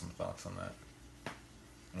definitely has some thoughts on that.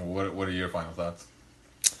 What are your final thoughts?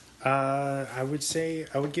 I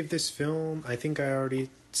would give this film, I think I already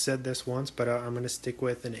said this once, but I'm going to stick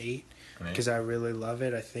with an 8 because I really love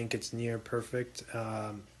it. I think it's near perfect,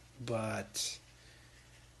 but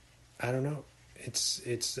I don't know.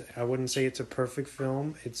 It's I wouldn't say it's a perfect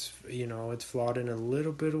film. It's it's flawed in a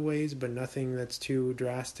little bit of ways, but nothing that's too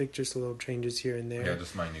drastic, just little changes here and there. Yeah,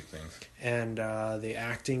 just minute things. And the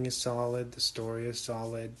acting is solid, the story is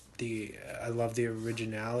solid. I love the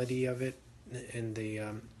originality of it and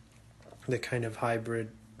the kind of hybrid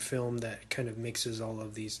film that kind of mixes all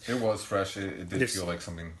of these. It was fresh. It did feel like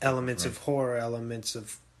something. Elements of horror, elements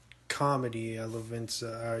of comedy, elements.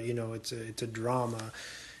 It's a drama.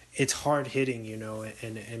 It's hard hitting,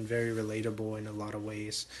 and very relatable in a lot of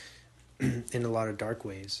ways, in a lot of dark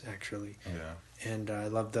ways, actually. Yeah. And I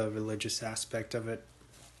love the religious aspect of it.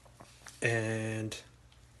 And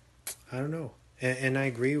I don't know. And I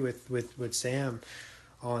agree with Sam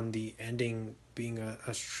on the ending being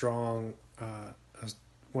a strong,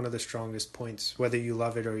 one of the strongest points. Whether you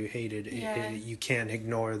love it or you hate it, you can't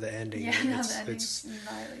ignore the ending. Yeah, the ending's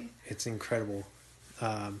gnarly. It's incredible.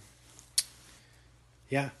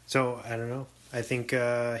 Yeah, so I don't know. I think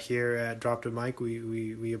here at Drop the Mic,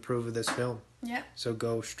 we approve of this film. Yeah. So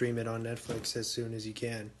go stream it on Netflix as soon as you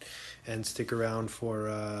can, and stick around for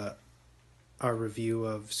our review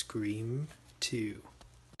of Scream 2.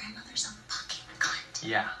 Grandmother's a fucking cunt.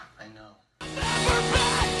 Yeah, I know.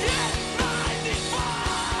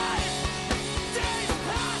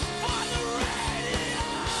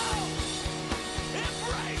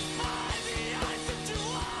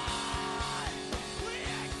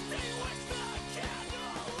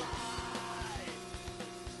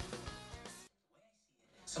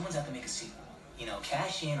 Someone's out to make a sequel.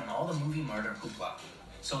 Cash in on all the movie murder hoopla.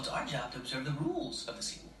 So it's our job to observe the rules of the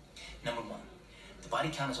sequel. Number 1, the body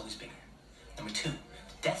count is always bigger. Number 2, the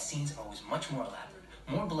death scenes are always much more elaborate.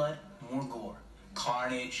 More blood, more gore.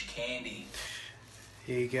 Carnage, candy.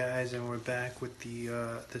 Hey guys, and we're back with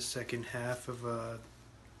the second half of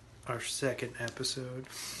our second episode.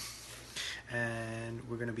 And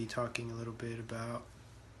we're going to be talking a little bit about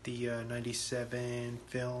the 97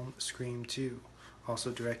 film Scream 2.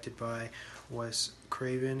 Also directed by Wes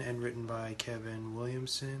Craven and written by Kevin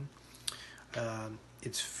Williamson.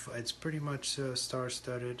 It's pretty much a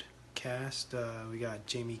star-studded cast. We got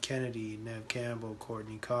Jamie Kennedy, Neve Campbell,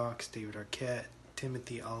 Courtney Cox, David Arquette,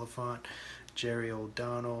 Timothy Olyphant, Jerry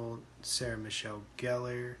O'Donnell, Sarah Michelle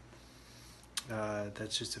Gellar.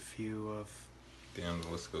 That's just a few of... Damn, the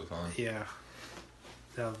list goes on. Yeah.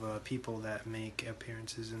 Of people that make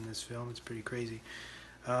appearances in this film. It's pretty crazy.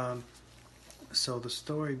 So the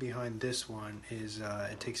story behind this one is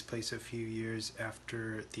it takes place a few years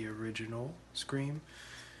after the original Scream.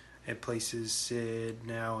 It places Sid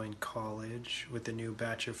now in college with a new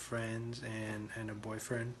batch of friends and a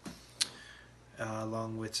boyfriend,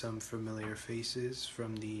 along with some familiar faces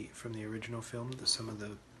from the original film.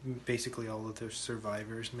 Basically all of the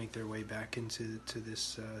survivors make their way back into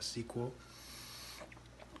this sequel.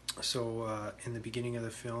 So in the beginning of the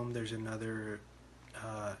film, there's another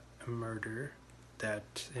murder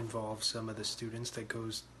that involves some of the students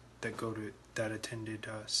that attended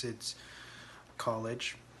Sid's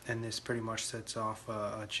college, and this pretty much sets off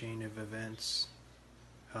a chain of events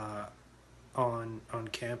on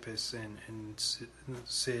campus, and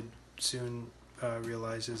Sid soon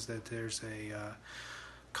realizes that there's a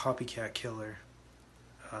copycat killer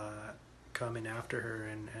coming after her.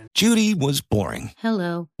 And Judy was boring.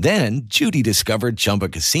 Hello. Then Judy discovered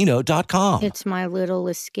ChumbaCasino.com. It's my little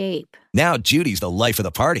escape. Now Judy's the life of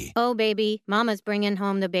the party. Oh, baby, mama's bringing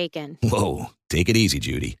home the bacon. Whoa, take it easy,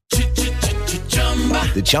 Judy.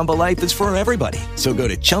 The Chumba life is for everybody. So go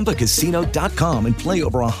to ChumbaCasino.com and play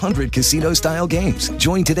over 100 casino-style games.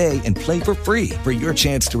 Join today and play for free for your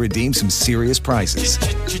chance to redeem some serious prizes.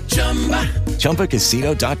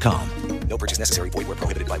 ChumbaCasino.com. No purchase necessary. Void where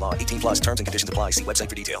prohibited by law. 18 plus terms and conditions apply. See website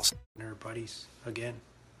for details. Our buddies again.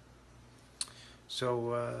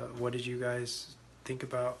 So, what did you guys think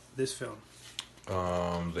about this film?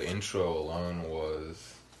 The intro alone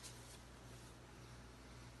was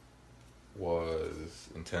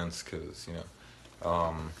intense because, you know,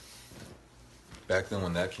 back then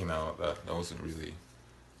when that came out, that wasn't a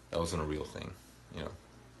real thing, you know,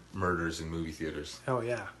 murders in movie theaters. Oh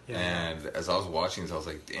yeah. And as I was watching this, I was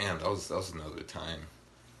like, damn, that was another time,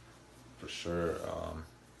 for sure.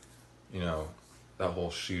 You know, that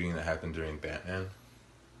whole shooting that happened during Batman.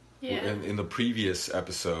 Yeah. In the previous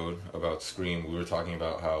episode about Scream, we were talking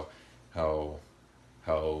about how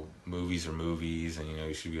movies are movies, and, you know,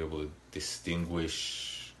 you should be able to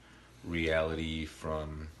distinguish reality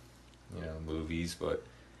from, you know, movies. But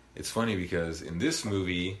it's funny because in this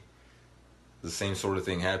movie, the same sort of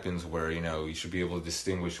thing happens where, you know, you should be able to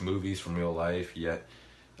distinguish movies from real life, yet,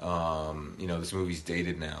 you know, this movie's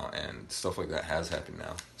dated now, and stuff like that has happened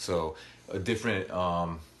now. So a different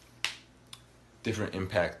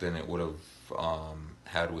impact than it would have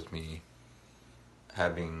had with me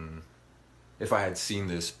if I had seen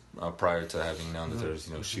this prior to having known that there's,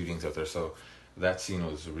 you know, shootings out there. So that scene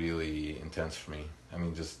was really intense for me. I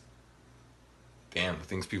mean, just damn, the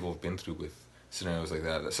things people have been through with scenarios like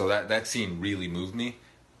that. So that scene really moved me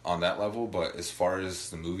on that level. But as far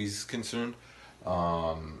as the movie's concerned,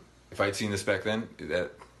 if I'd seen this back then,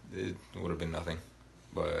 it would have been nothing.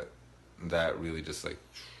 But that really just like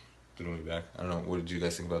threw me back. I don't know. What did you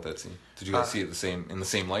guys think about that scene? Did you guys see it in the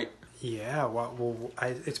same light? Yeah. Well,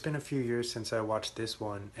 it's been a few years since I watched this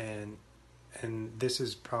one, and this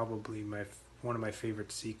is probably one of my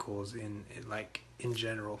favorite sequels in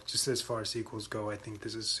general. Just as far as sequels go, I think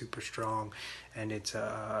this is super strong, and it's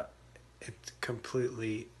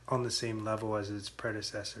completely on the same level as its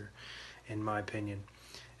predecessor, in my opinion.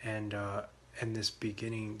 And the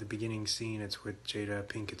beginning scene, it's with Jada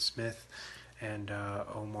Pinkett Smith and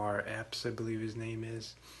Omar Epps, I believe his name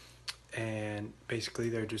is. And basically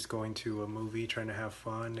they're just going to a movie, trying to have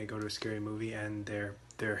fun. They go to a scary movie, and they're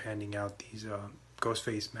handing out these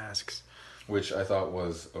Ghostface masks, which I thought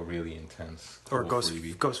was a really intense or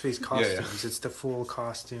Ghostface costumes. Yeah. It's the full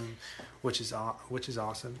costume, which is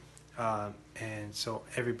awesome. And so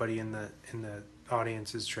everybody in the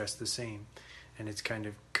audience is dressed the same, and it's kind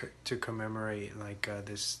of to commemorate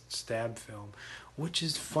this stab film, which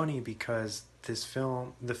is funny because the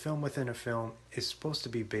film within a film is supposed to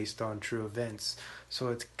be based on true events. So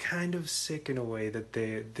it's kind of sick in a way that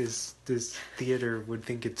this theater would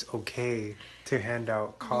think it's okay to hand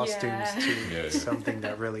out costumes to something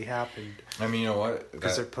that really happened. I mean, you know what?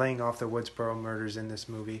 Because they're playing off the Woodsboro murders in this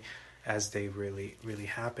movie as they really, really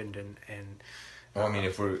happened. And well, I mean,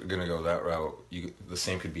 if we're gonna go that route, the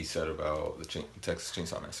same could be said about the Texas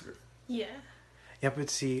Chainsaw Massacre. Yeah. Yeah,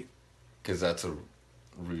 but see, because that's a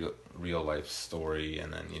real life story,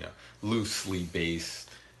 and then, you know, loosely based.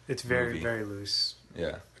 It's very very loose.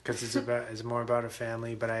 Yeah. Because it's more about a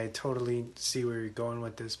family, but I totally see where you're going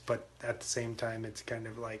with this. But at the same time, it's kind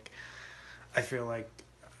of like, I feel like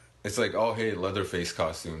it's like, oh hey, Leatherface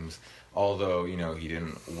costumes. Although, you know, he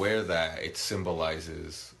didn't wear that, it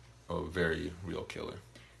symbolizes a very real killer.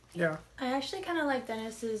 Yeah. I actually kind of like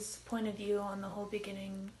Dennis's point of view on the whole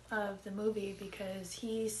beginning of the movie, because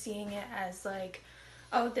he's seeing it as like,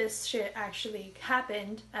 oh, this shit actually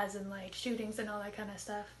happened, as in like shootings and all that kind of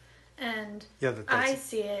stuff. And I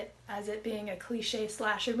see it as it being a cliche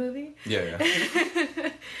slasher movie. Yeah.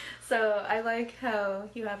 So I like how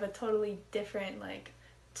you have a totally different, like,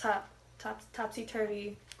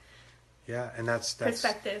 topsy-turvy and that's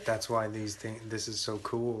perspective. That's why this is so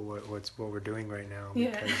cool. What we're doing right now,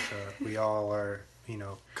 because we all are, you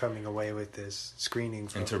know, coming away with this screening,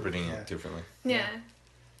 interpreting it differently. Yeah.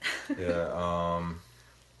 Yeah.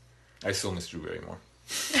 I still miss Drew Barrymore.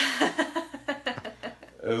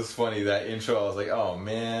 It was funny, that intro. I was like, oh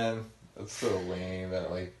man, that's so lame,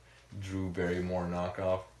 that like Drew Barrymore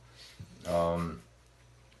knockoff.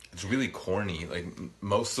 It's really corny. Like,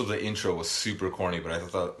 most of the intro was super corny, but I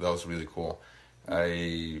thought that was really cool.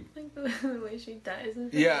 I like the way she dies.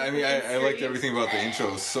 Yeah, I mean, I liked everything about the intro.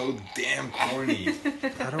 It was so damn corny.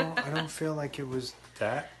 I don't feel like it was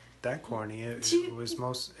that corny. It was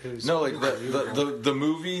no, like the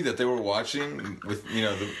movie that they were watching with, you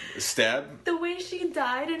know, the stab. The way she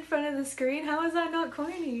died in front of the screen, how is that not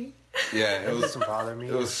corny? Yeah, it doesn't bother me.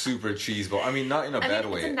 It was super cheeseball. I mean, not in a bad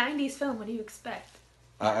way. It's a 90s film. What do you expect?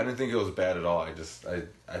 I didn't think it was bad at all. I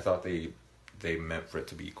thought they meant for it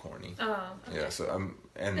to be corny. Oh, okay. Yeah. So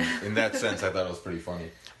and in that sense, I thought it was pretty funny.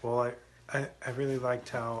 Well, I really liked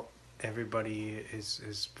how everybody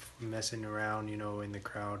is messing around, you know, in the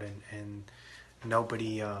crowd, and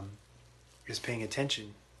nobody is paying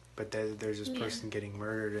attention. But there's this person getting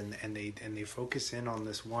murdered, and they focus in on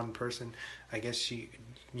this one person. I guess she,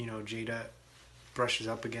 you know, Jada brushes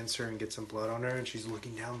up against her and gets some blood on her, and she's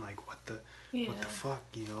looking down like, what the fuck,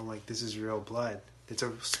 you know, like this is real blood. It's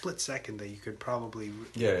a split second that you could probably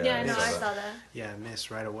I saw that. Yeah,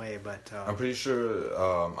 miss right away. But I'm pretty sure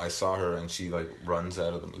I saw her and she like runs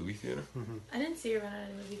out of the movie theater. Mm-hmm. I didn't see her run out of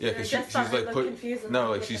the movie Yeah, theater. because she's like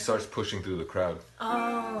confused. she starts pushing through the crowd.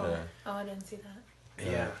 Oh. Yeah. Oh, I didn't see that.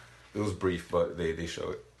 Yeah. It was brief, but they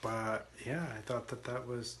show it. But yeah, I thought that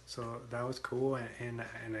was cool, and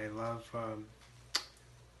I love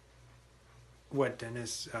what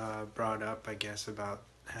Dennis brought up, I guess, about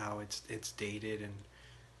how it's dated,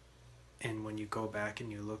 and when you go back and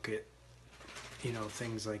you look at, you know,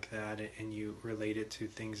 things like that, and you relate it to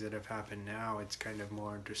things that have happened now, it's kind of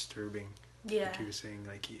more disturbing. Yeah. Like you were saying,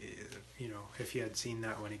 like, you know, if you had seen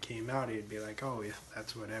that when it came out, you'd be like, oh, yeah,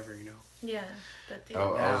 that's whatever, you know. Yeah. But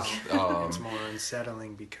now it's more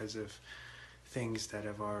unsettling because of things that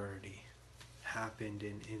have already happened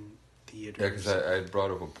in theaters. Yeah, because I brought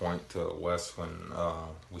up a point to Wes when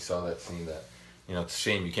we saw that scene that, you know, it's a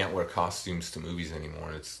shame you can't wear costumes to movies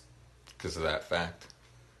anymore. It's because of that fact.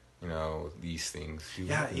 You know, these things.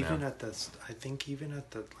 Yeah, even at the, I think even at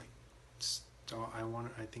the, like, I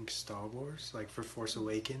think Star Wars, like for Force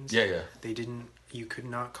Awakens. Yeah. They didn't. You could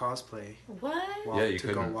not cosplay. What? Yeah, you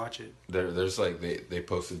couldn't go watch it. There's like they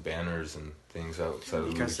posted banners and things outside of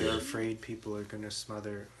the movie because they're theater. afraid people are going to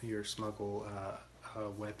smuggle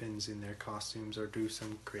weapons in their costumes or do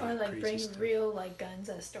some crazy. Or like crazy bring stuff. real like guns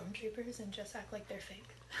as stormtroopers and just act like they're fake.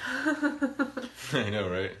 I know,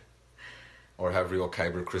 right? Or have real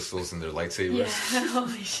kyber crystals in their lightsabers. Yeah,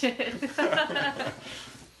 holy shit.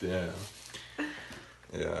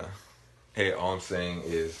 Yeah. Hey, all I'm saying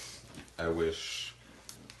is I wish,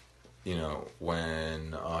 you know,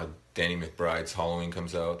 when Danny McBride's Halloween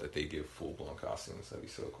comes out, that they give full-blown costumes. That'd be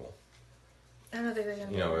so cool. I don't think they're going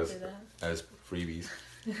to be able to do that. As freebies.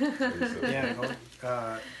 Yeah,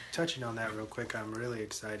 well, touching on that real quick, I'm really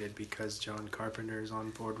excited because John Carpenter's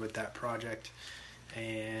on board with that project,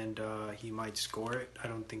 and he might score it. I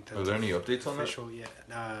don't think that's Are there any updates on that? official yet.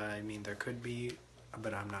 I mean, there could be,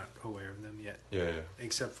 but I'm not aware of them yet. Yeah.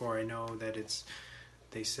 Except for I know that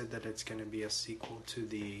they said that it's going to be a sequel to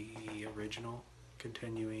the original,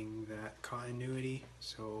 continuing that continuity.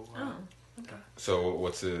 So. Okay. So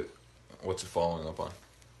what's it following up on?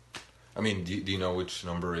 I mean, do you know which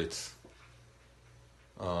number it's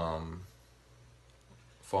following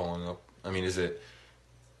up? I mean, is it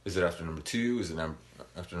after number 2? Is it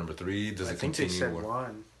after number 3? Does it continue? I think they said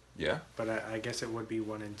 1. Yeah. But I guess it would be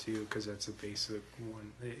 1 and 2 because that's a basic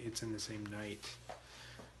one. It's in the same night.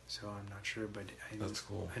 So I'm not sure, but that's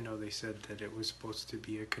cool. I know they said that it was supposed to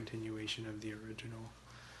be a continuation of the original.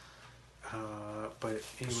 But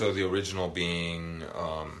anyway, so the original being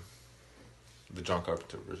the John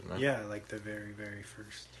Carpenter version, right? Yeah, like the very, very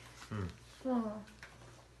first. Well,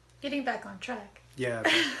 getting back on track. Yeah,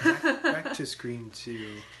 back to Scream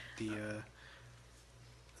 2.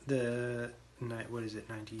 The night. What is it?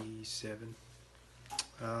 97.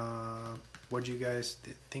 What do you guys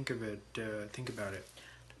think of it? Think about it.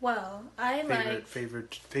 Well, I like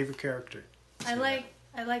favorite character. I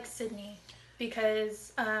like Sydney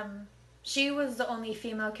because she was the only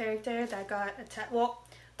female character that got attacked. Well,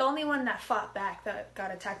 the only one that fought back that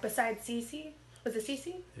got attacked besides Cece. Was it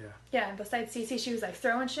Cece? Yeah. Yeah, besides Cece, she was like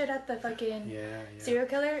throwing shit at the fucking serial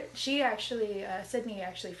killer. She actually, Sydney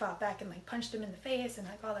actually fought back and like punched him in the face and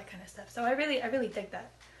like all that kind of stuff. So I really dig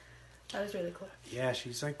that. That was really cool. Yeah,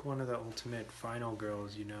 she's like one of the ultimate final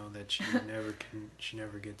girls, you know, that she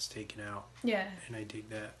never gets taken out. Yeah. And I dig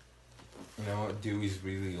that. You know what? Dewey's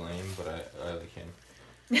really lame, but I like him.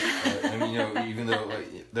 I mean, you know, even though like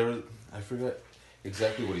I forgot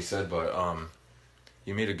exactly what he said, but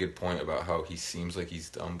he made a good point about how he seems like he's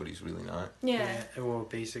dumb, but he's really not. Yeah. Well,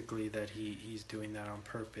 basically that he's doing that on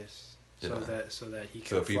purpose, so that he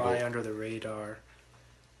So can fly under the radar,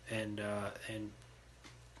 and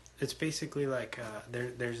it's basically like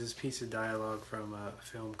there's this piece of dialogue from a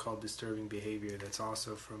film called Disturbing Behavior that's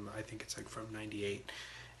also from, I think it's like from '98,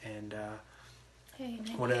 and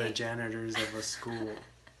one of the janitors of a school.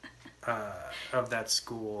 Of that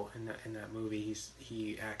school in that movie,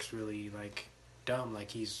 he acts really like dumb, like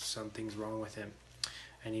something's wrong with him,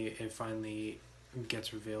 and it finally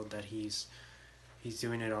gets revealed that he's he's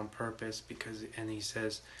doing it on purpose and he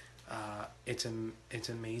says, it's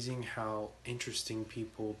amazing how interesting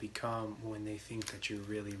people become when they think that you're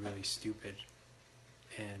really, really stupid.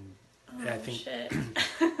 And I think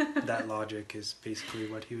that logic is basically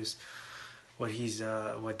what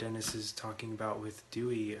Dennis is talking about with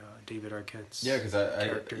Dewey, David Arquette's. Yeah, because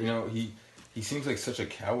he seems like such a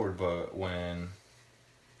coward, but when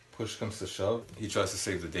push comes to shove, he tries to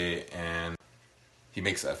save the day and he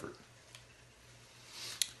makes effort.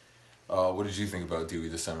 What did you think about Dewey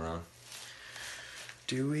this time around?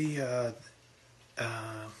 Dewey,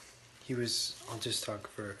 he was. I'll just talk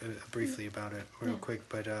briefly about it real quick.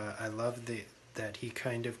 But I love that he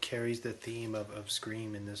kind of carries the theme of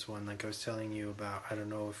Scream in this one. Like I was telling you about. I don't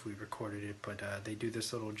know if we recorded it, but they do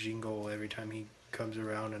this little jingle every time he comes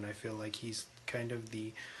around, and I feel like he's kind of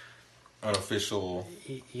the unofficial.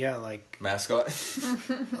 Like mascot.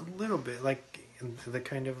 A little bit like the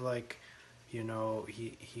kind of like. He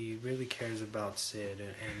really cares about Sid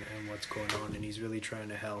and what's going on, and he's really trying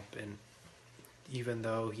to help. And even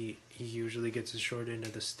though he usually gets the short end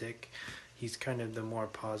of the stick, he's kind of the more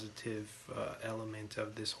positive element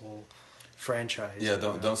of this whole franchise. Yeah,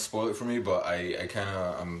 don't spoil it for me, but I'm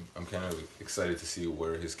kind of excited to see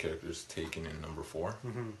where his character's taken in number 4.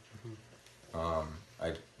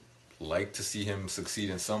 I'd like to see him succeed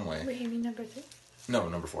in some way. Wait, you mean number 3? No,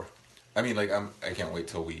 number 4. I mean, like I can't wait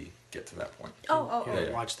till we get to that point.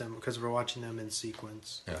 Yeah. Watch them because we're watching them in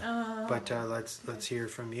sequence. Yeah. But let's hear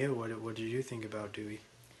from you. What did you think about Dewey?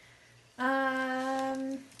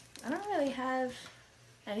 I don't really have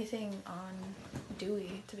anything on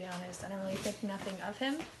Dewey, to be honest. I don't really think nothing of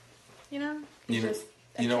him. He's just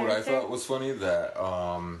a what I character. thought was funny that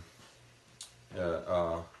don't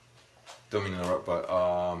mean to interrupt, but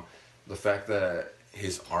the fact that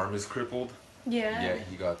his arm is crippled. Yeah,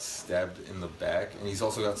 he got stabbed in the back, and he's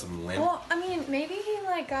also got some limp. Well, I mean, maybe he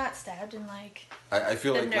got stabbed in I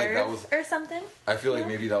feel the like nerve that was or something. I feel like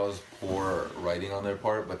maybe that was poor writing on their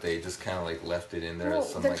part, but they just kind of left it in there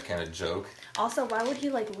as some kind of joke. Also, why would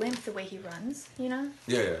he limp the way he runs? Yeah.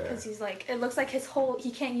 Because he's it looks like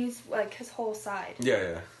he can't use his whole side.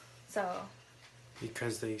 Yeah. So.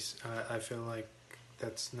 Because I feel like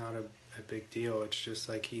that's not a big deal. It's just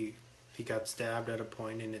like he got stabbed at a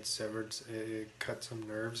point and it cut some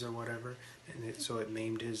nerves or whatever, and so it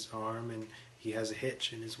maimed his arm, and he has a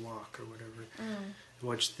hitch in his walk or whatever,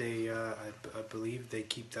 which they I believe they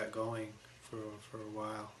keep that going for a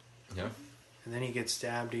while. Yeah. And then he gets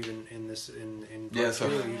stabbed even in part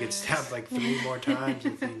 2. He gets stabbed 3 more times, I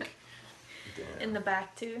think. Damn. In the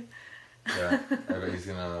back too. Yeah, I bet he's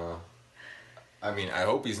gonna. I mean, I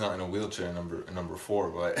hope he's not in a wheelchair in number 4,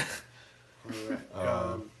 but. All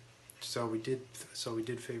right. So we did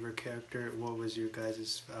favorite character. What was your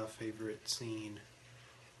guys' favorite scene?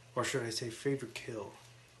 Or should I say favorite kill?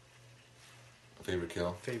 Favorite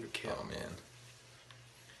kill? Favorite kill. Oh, man.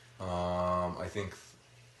 I think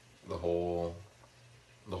the whole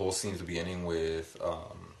scene at the beginning with...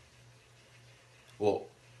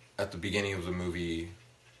 at the beginning of the movie,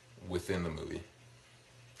 within the movie.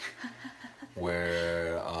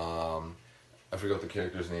 Where... I forgot what the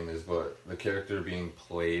character's name is, but the character being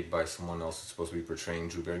played by someone else who's supposed to be portraying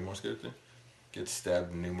Drew Barrymore's character gets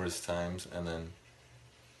stabbed numerous times and then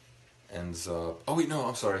ends up... Oh wait, no,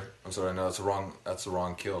 I'm sorry, no, that's the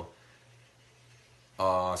wrong kill.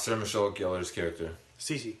 Sarah Michelle Gellar's character.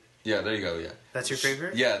 Cece. Yeah, there you go, yeah. That's your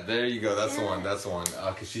favorite? Yeah, there you go, that's the one.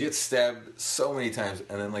 Because she gets stabbed so many times,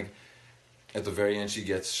 and then at the very end she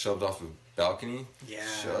gets shoved off a balcony. Yeah.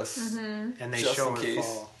 And they show her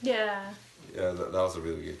fall. Yeah. Yeah, that was a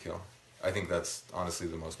really good kill. I think that's honestly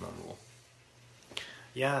the most memorable.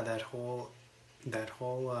 Yeah, that whole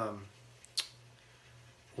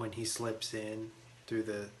when he slips in through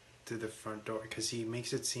the front door, because he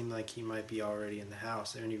makes it seem like he might be already in the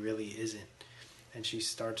house, and he really isn't. And she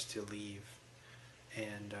starts to leave,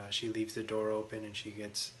 and she leaves the door open, and she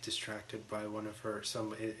gets distracted by one of her.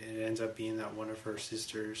 It ends up being that one of her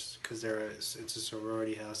sisters, because it's a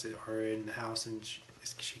sorority house. They are in the house, and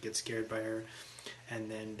she gets scared by her, and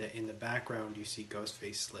then in the background you see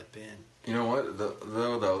Ghostface slip in. You know what?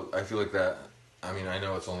 Though I feel like that. I mean, I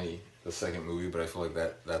know it's only the second movie, but I feel like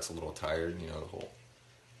that's a little tired. The whole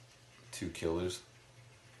 2 killers.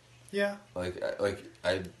 Yeah.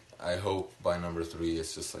 I hope by number 3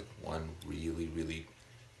 it's just one really, really,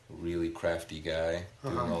 really crafty guy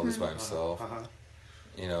doing all this by himself.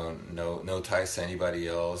 No ties to anybody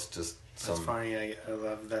else. Just. That's funny. I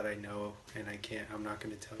love that I know, and I'm not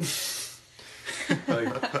going to tell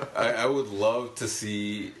you. I would love to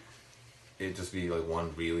see it just be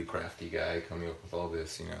one really crafty guy coming up with all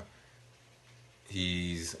this,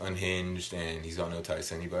 he's unhinged and he's got no ties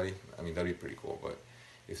to anybody. I mean, that'd be pretty cool. But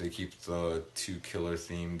if they keep the two killer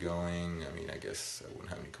theme going, I mean, I guess I wouldn't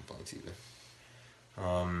have any complaints either.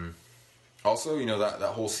 Also, you know, that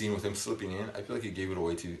whole scene with him slipping in, I feel like he gave it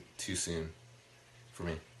away too soon for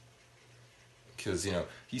me. Because, you know,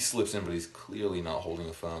 he slips in, but he's clearly not holding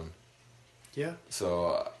a phone. Yeah.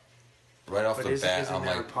 So, right off the bat, isn't I'm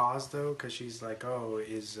there like... a pause, though? Because she's like, oh,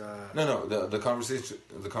 is... No, the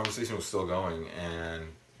conversation was still going, and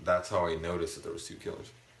that's how I noticed that there was two killers.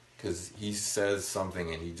 Because he says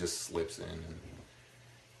something, and he just slips in,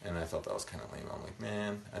 and I thought that was kind of lame. I'm like,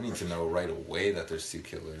 man, I need to know right away that there's two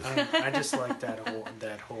killers. I just like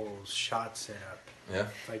that whole shot setup. Yeah.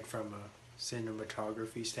 Like from a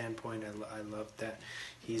cinematography standpoint, I love that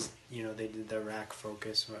he's, you know, they did the rack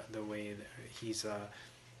focus, the way that he's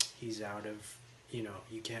out of, you know,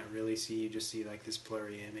 you can't really see, you just see like this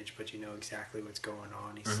blurry image, but you know exactly what's going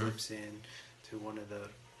on. He slips in to one of the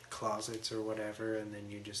closets or whatever, and then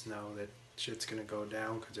you just know that shit's gonna go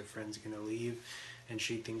down because her friend's gonna leave, and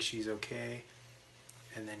she thinks she's okay,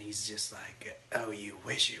 and then he's just like, oh, you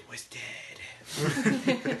wish it was dead.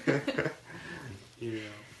 You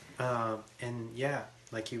know. And yeah,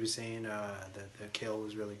 like he was saying, the kill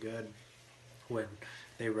was really good when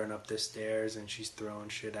they run up the stairs and she's throwing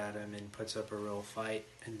shit at him and puts up a real fight,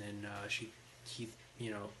 and then he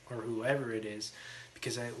you know, or whoever it is,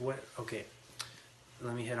 because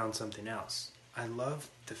let me hit on something else. I love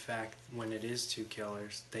the fact when it is two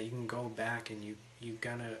killers that you can go back and you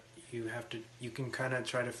can kind of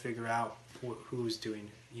try to figure out who's doing,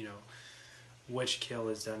 you know, which kill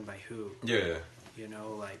is done by who. Yeah. You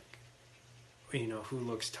know, like, you know, who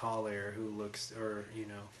looks taller, who looks, or, you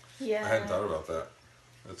know. Yeah. I hadn't thought about that.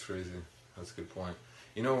 That's crazy. That's a good point.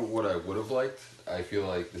 You know what I would have liked? I feel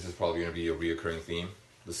like this is probably going to be a reoccurring theme.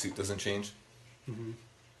 The suit doesn't change. Mm-hmm.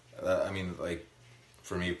 I mean, like,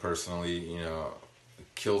 for me personally, you know,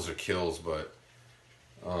 kills are kills, but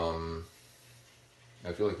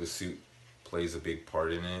I feel like the suit plays a big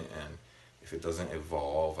part in it, and if it doesn't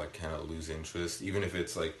evolve, I kind of lose interest. Even if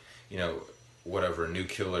it's like, you know, whatever, new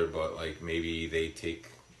killer, but like maybe they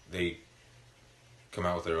come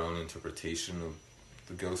out with their own interpretation of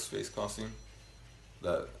the Ghostface costume.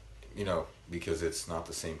 That, you know, because it's not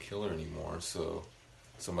the same killer anymore, so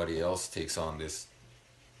somebody else takes on this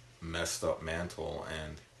messed up mantle,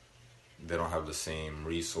 and they don't have the same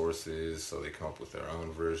resources, so they come up with their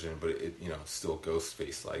own version, but it you know, still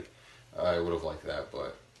Ghostface. Like, I would have liked that,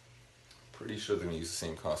 but pretty sure they're gonna use the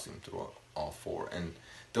same costume throughout all four. And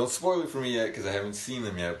don't spoil it for me yet, because I haven't seen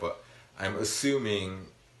them yet, but I'm assuming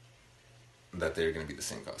that they're gonna be the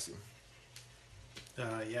same costume.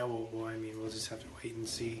 Yeah, well, I mean, we'll just have to wait and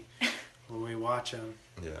see when we watch them.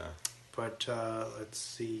 Yeah. But let's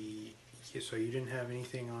see. So you didn't have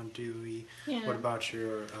anything on Dewey. Yeah. What about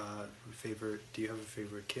your favorite? Do you have a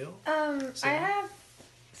favorite kill? I have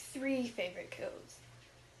 3 favorite kills,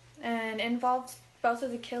 and it involves both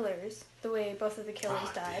of the killers. The way both of the killers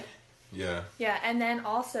died. Yeah. Yeah, and then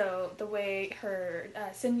also the way her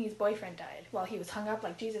Sydney's boyfriend died while he was hung up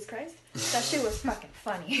like Jesus Christ. That shit was fucking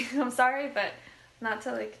funny. I'm sorry, but not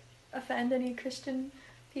to like offend any Christian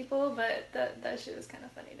people, but that shit was kind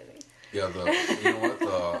of funny to me. Yeah, you know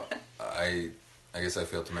what? I guess I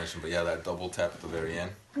failed to mention, but yeah, that double tap at the very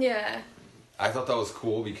end. Yeah. I thought that was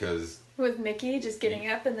cool because With Mickey just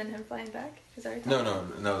getting up and then him flying back. Is that what you're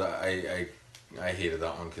talking no. I hated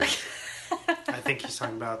that one because I think he's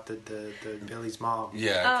talking about the Billy's mom.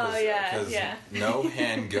 Yeah. Cause no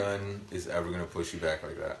handgun is ever gonna push you back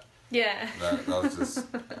like that. Yeah. That was just,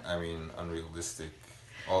 I mean, unrealistic.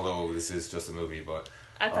 Although this is just a movie, but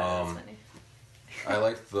I thought that was funny. I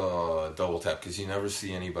like the double tap because you never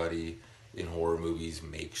see anybody in horror movies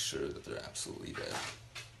make sure that they're absolutely dead,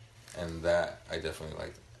 and that I definitely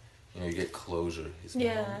liked. You know, you get closure. His mom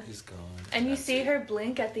is gone, and you see her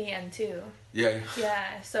blink at the end too. Yeah.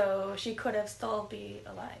 Yeah, so she could have still be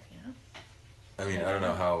alive, you know. I mean, I don't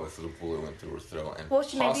know how if the bullet went through her throat and Well,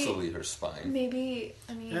 possibly her spine. Maybe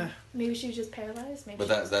maybe she was just paralyzed. Maybe.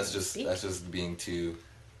 But that's just being too.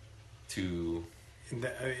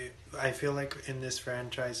 I feel like in this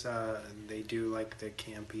franchise, they do like the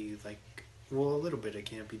campy, like, well, a little bit of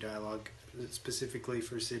campy dialogue, specifically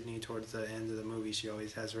for Sydney towards the end of the movie. She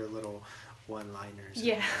always has her little one-liners.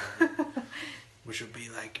 Yeah. Which would be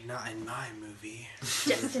like, not in my movie.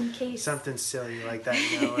 Just in case. Something silly like that,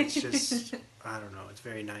 you know, it's just, I don't know, it's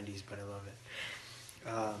very 90s, but I love it.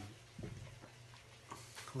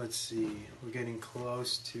 Let's see, we're getting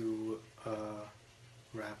close to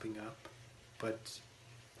wrapping up, but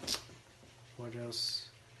what else?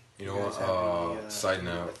 You know You guys have what? any, Side any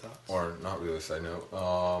note, other thoughts? or not really a side note.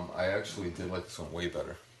 I actually did like this one way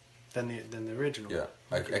better than the original. Yeah,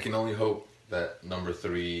 I can only hope that number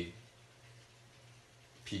 3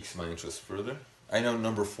 piques my interest further. I know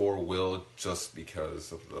number 4 will, just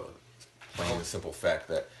because of the plain and simple fact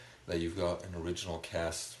that you've got an original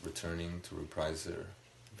cast returning to reprise their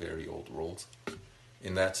very old roles.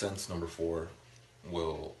 In that sense, number 4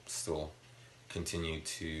 will still continue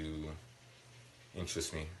to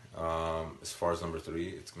interest me. As far as number 3,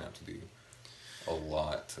 it's gonna have to do a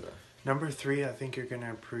lot to. Number 3, I think you're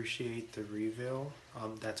gonna appreciate the reveal.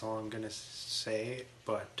 That's all I'm gonna say.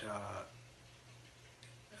 But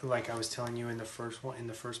like I was telling you in the first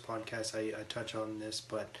podcast, I touch on this.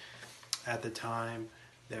 But at the time,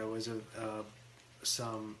 there was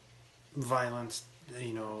some violence.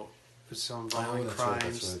 Some violent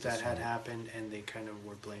crimes that had happened, and they kind of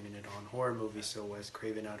were blaming it on horror movies. So Wes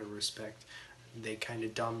Craven, out of respect, they kind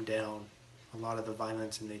of dumbed down a lot of the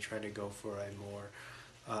violence, and they tried to go for a more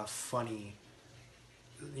funny,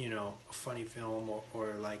 funny film,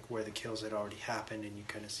 or like where the kills had already happened, and you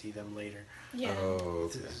kind of see them later. Yeah. Oh,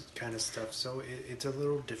 okay. This kind of stuff. So it's a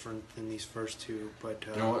little different than these first two, but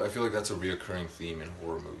You know what? I feel like that's a reoccurring theme in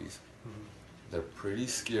horror movies. Mhm. They're pretty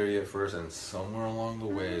scary at first, and somewhere along the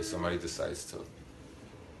way, somebody decides to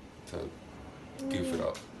goof it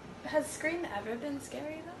up. Has Scream ever been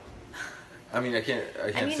scary though? I mean, I can't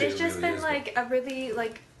I mean, say it's it just really been is, like a really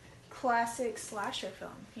like classic slasher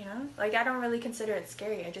film, you know? Like I don't really consider it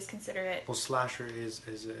scary. I just consider it. well, slasher is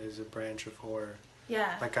a branch of horror.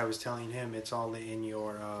 Yeah. Like I was telling him, it's all in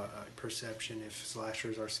your perception if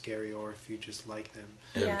slashers are scary or if you just like them.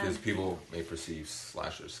 Yeah, because people may perceive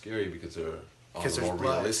slashers scary because they're on Because the there's more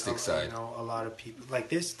blood, realistic side. You know, a lot of people like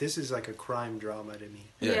this. This is like a crime drama to me.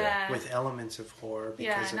 Yeah. Yeah. With elements of horror.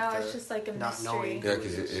 Because Yeah, no, of it's just like a not mystery. knowing. Yeah,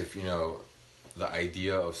 because if the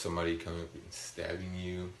idea of somebody coming up and stabbing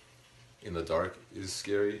you in the dark is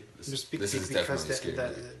scary. This is definitely a scary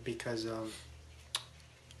movie. Because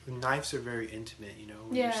knives are very intimate.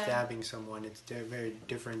 When you're stabbing someone, they're very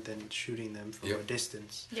different than shooting them from a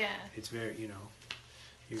distance. Yeah. It's very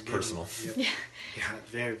you're personal. Yeah,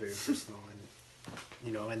 very very personal,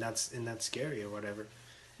 and that's scary or whatever,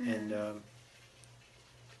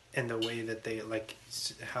 and the way that they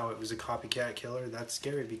how it was a copycat killer, that's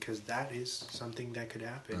scary because that is something that could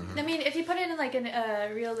happen. Mm-hmm. I mean, if you put it in like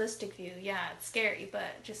a realistic view, yeah, it's scary.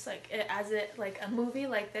 But just like like a movie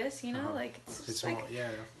like this, like it's just like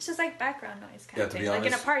it's just like background noise kind of thing, like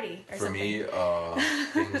in a party or for something. me,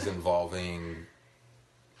 things involving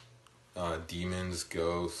demons,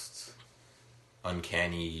 ghosts,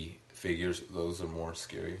 uncanny figures, those are more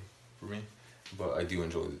scary for me. But I do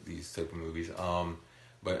enjoy these type of movies.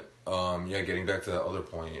 Getting back to that other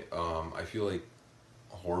point, I feel like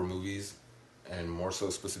horror movies, and more so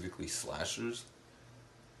specifically slashers,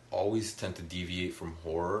 always tend to deviate from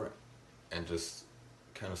horror and just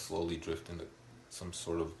kind of slowly drift into some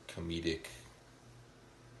sort of comedic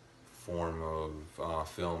form of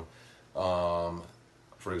film.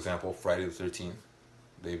 For example, Friday the 13th,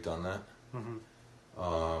 they've done that. Mm-hmm.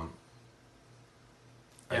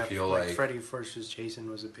 I feel like Freddy vs. Jason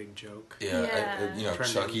was a big joke. Yeah.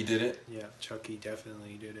 Chucky did it. Yeah, Chucky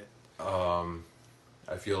definitely did it.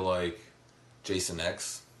 I feel like Jason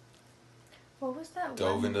X What was that?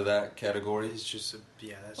 dove into that category. It's just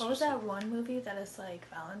that's. What was that one movie that is like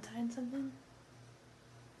Valentine something?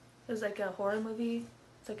 It was like a horror movie.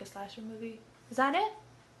 It's like a slasher movie. Is that it?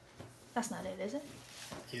 That's not it, is it?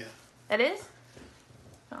 Yeah. It is?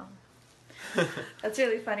 Oh. That's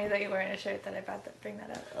really funny that you're wearing a shirt that I brought bring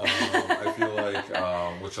that up. I feel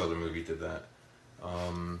like which other movie did that?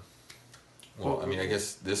 I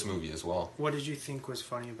guess this movie as well. What did you think was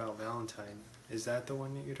funny about Valentine? Is that the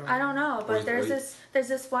one that you're talking I don't know, but Wait. there's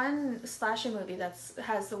this one slasher movie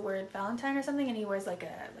has the word Valentine or something, and he wears like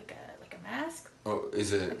a mask. Oh,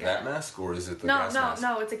 is it that mask or is it the gas mask?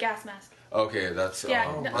 No, it's a gas mask. Okay, that's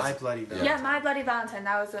My Bloody Valentine. Yeah, My Bloody Valentine.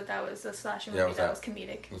 That was the slasher movie that was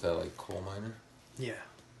comedic. Was that like Coal Miner? Yeah,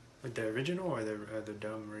 with the original or the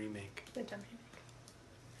dumb remake? The dumb remake.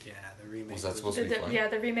 Yeah, the remake. Was that supposed to be funny? Yeah,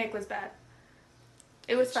 the remake was bad.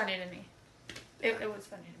 It was funny to me. It was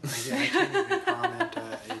funny to me. I can't even comment.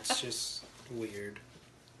 It's just weird.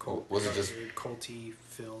 Was it just culty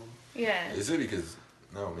film? Yeah. Is it because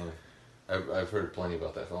man, I've heard plenty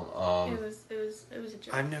about that film. It was a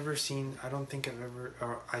joke. I've never seen. I don't think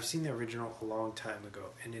I've seen the original a long time ago,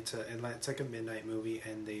 and it's like a midnight movie.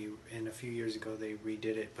 And a few years ago they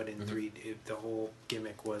redid it, but in 3D. The whole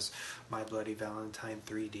gimmick was My Bloody Valentine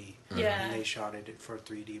 3D. Yeah. And they shot it for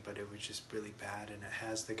 3D, but it was just really bad. And it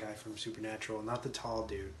has the guy from Supernatural, not the tall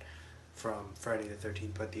dude, from Friday the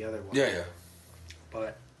 13th, but the other one. Yeah.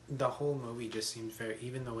 But the whole movie just seems very,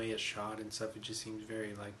 even the way it's shot and stuff, it just seems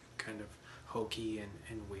very like kind of hokey and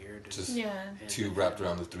weird. And, Just too wrapped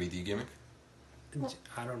around the 3D gimmick. Well,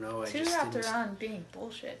 I don't know. Too wrapped around being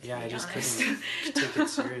bullshit. Yeah, I just honest. couldn't take it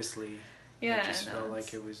seriously. Yeah, it just no, felt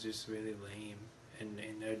like it was just really lame, and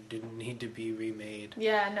it didn't need to be remade.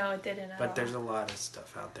 Yeah, no, it didn't. But there's a lot of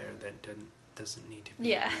stuff out there that doesn't need to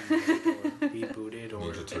be remade or rebooted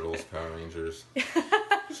or Ninja Turtles, Power Rangers.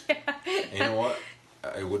 You know what?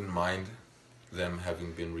 I wouldn't mind them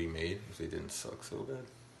having been remade if they didn't suck so bad.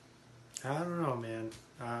 I don't know, man.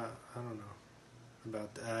 I don't know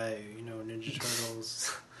about Ninja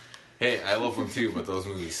Turtles. Hey, I love them too, but those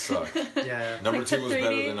movies suck. Yeah. Number 2 was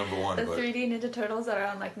better than number 1. The but 3D Ninja Turtles that are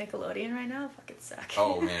on like Nickelodeon right now fucking suck.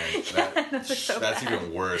 Oh man, that's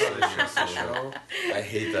even worse. I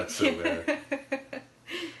hate that so bad.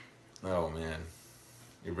 Oh man,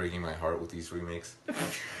 you're breaking my heart with these remakes.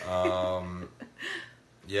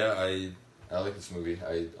 Yeah, I like this movie.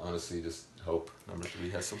 I honestly just hope number 3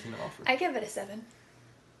 has something to offer. I give it a 7.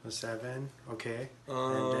 A 7, okay.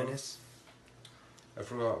 And Dennis? I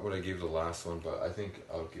forgot what I gave the last one, but I think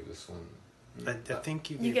I'll give this one. I think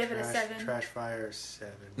you gave it a 7. Trash Fire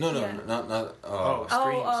 7. No, not.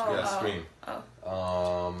 Scream. Yeah, Scream.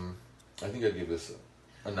 I think I'd give this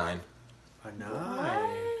a 9. A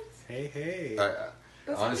 9. Hey.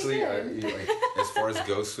 Honestly, as far as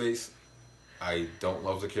Ghostface, I don't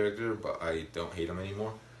love the character, but I don't hate him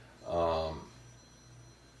anymore.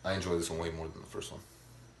 I enjoy this one way more than the first one.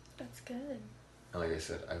 That's good. And like I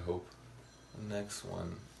said, I hope the next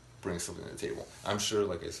one brings something to the table. I'm sure,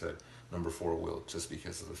 like I said, number 4 will, just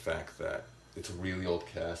because of the fact that it's a really old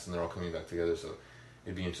cast and they're all coming back together, so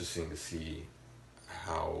it'd be interesting to see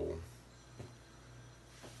how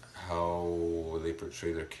they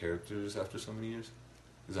portray their characters after so many years.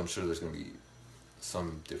 Because I'm sure there's going to be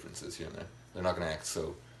some differences here and there. They're not going to act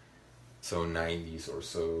so 90s or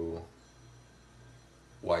so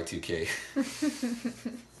Y2K.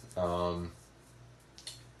 But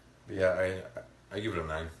yeah, I give it a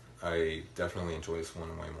 9. I definitely enjoy this one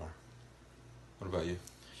way more. What about you?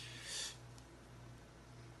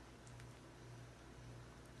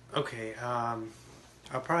 Okay, I'll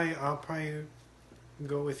probably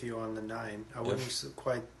go with you on the 9. I wouldn't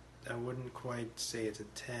quite say it's a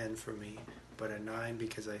 10 for me, but a 9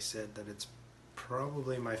 because I said that it's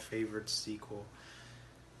probably my favorite sequel.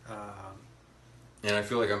 And I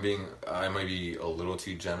feel like I might be a little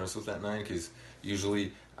too generous with that 9, because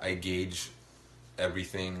usually I gauge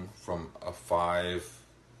everything from a 5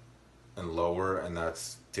 and lower, and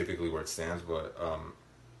that's typically where it stands, but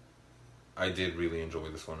I did really enjoy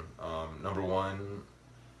this one. Number 1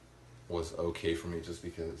 was okay for me just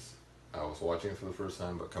because I was watching it for the first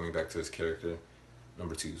time, but coming back to his character,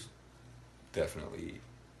 number 2's definitely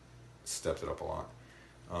stepped it up a lot.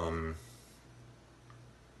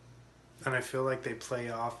 And I feel like they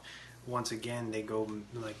play off, once again, they go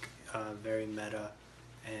like very meta,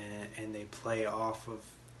 and they play off of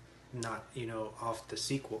off the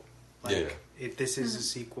sequel. Like, if this is a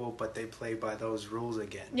sequel, but they play by those rules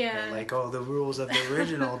again. Yeah. Like, the rules of the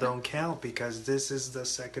original don't count because this is the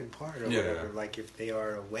second part or whatever. Like, if they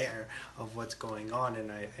are aware of what's going on,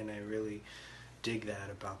 and I really dig that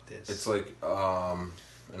about this. It's like,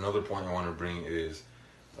 another point I want to bring is,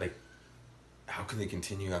 like, how can they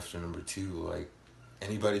continue after number 2? Like,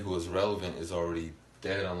 anybody who was relevant is already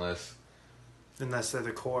dead unless they're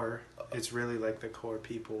the core. It's really like the core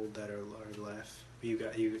people that are left. You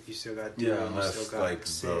still got Dewey, unless you still got like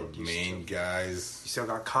Sid, the main guys. You still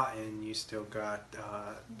got Cotton. You still got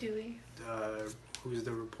Dewey. Who's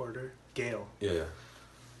the reporter? Gale. Yeah,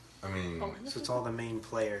 I mean, so it's all the main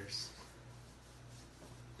players.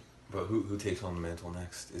 But who takes on the mantle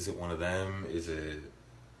next? Is it one of them? Is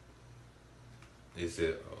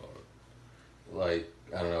it like,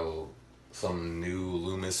 I don't know, some new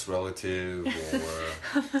Loomis relative,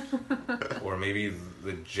 or maybe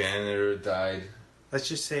the janitor died? Let's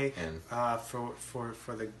just say, for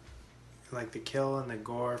the kill and the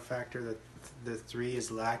gore factor that the 3 is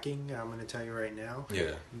lacking. I'm going to tell you right now.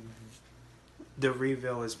 Yeah. The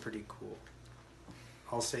reveal is pretty cool.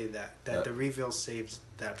 I'll say that the reveal saves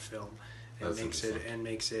that film and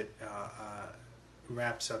makes it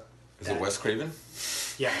wraps up. Is it Wes Craven?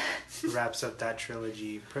 Yeah, wraps up that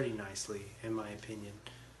trilogy pretty nicely, in my opinion.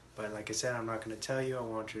 But like I said, I'm not going to tell you. I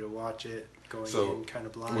want you to watch it going in kind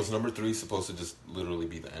of blind. Was number 3 supposed to just literally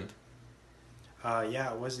be the end?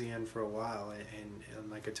 Yeah, it was the end for a while.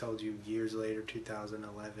 And like I told you, years later,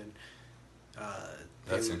 2011,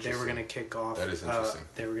 they were going to kick off. That is interesting.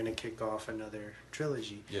 They were going to kick off another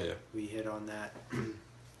trilogy. Yeah. We hit on that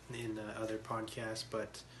in the other podcast,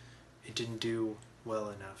 but it didn't do well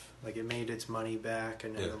enough. Like, it made its money back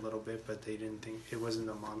and a little bit, but they didn't think it wasn't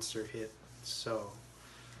a monster hit, so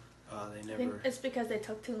they never. I think it's because they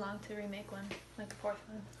took too long to remake one, like the fourth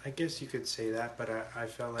one. I guess you could say that, but I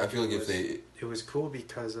felt like it was cool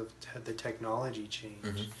because of the technology change.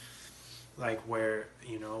 Mm-hmm. Like where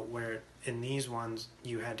in these ones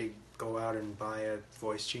you had to go out and buy a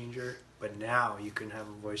voice changer, but now you can have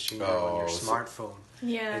a voice changer on your smartphone.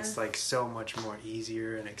 Yeah, it's like so much more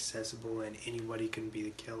easier and accessible, and anybody can be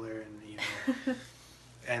the killer,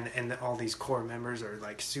 and and all these core members are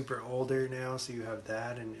like super older now, so you have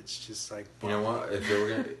that, and it's just like, you know what? If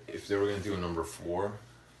they were gonna do a number 4,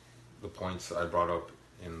 the points I brought up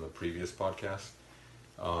in the previous podcast,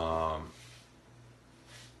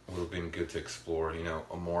 would have been good to explore.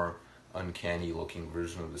 A more uncanny looking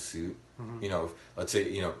version of the suit. Mm-hmm. Let's say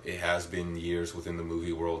it has been years within the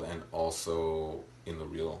movie world and also in the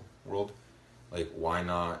real world. Like, why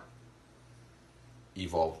not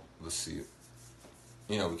evolve the suit?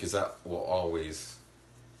 Because that will always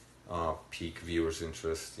pique viewers'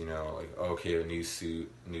 interest. Like, okay, a new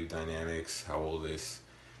suit, new dynamics. How will this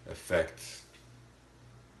affect?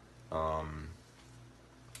 How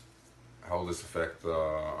will this affect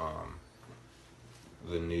the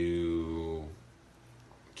new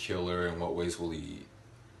killer? In what ways will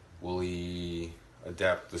he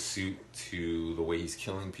adapt the suit to the way he's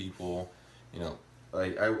killing people?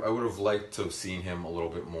 I would have liked to have seen him a little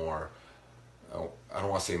bit more. I don't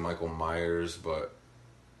want to say Michael Myers, but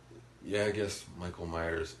yeah, I guess Michael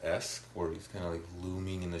Myers-esque, where he's kind of like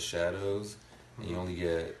looming in the shadows, and you only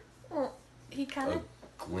get he kind of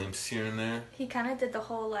glimpse here and there. He kind of did the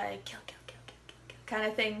whole like kill kind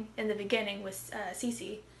of thing in the beginning with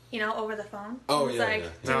Cece, over the phone. Oh, he was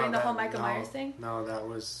doing the whole Michael Myers thing. No, that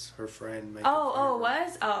was her friend. It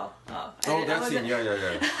was? Oh. That scene, yeah. No.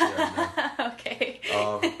 Okay.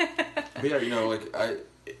 But yeah, like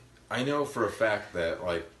I know for a fact that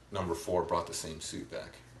like number 4 brought the same suit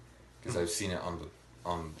back because I've seen it on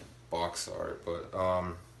the box art. But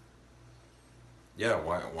yeah,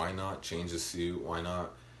 why not change the suit? Why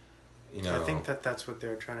not? I think that's what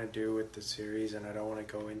they're trying to do with the series, and I don't want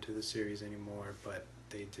to go into the series anymore, but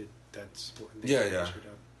they did. That's what they changed it up.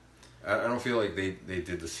 I don't feel like they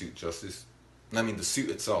did the suit justice. I mean, the suit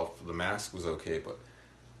itself, the mask was okay, but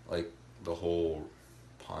like the whole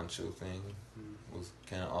poncho thing was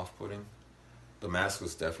kind of off-putting. The mask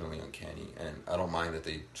was definitely uncanny, and I don't mind that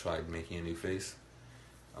they tried making a new face.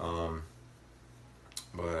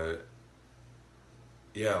 But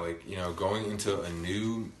yeah, like going into a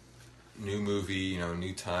new movie,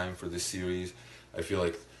 new time for this series. I feel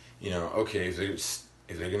like, okay, if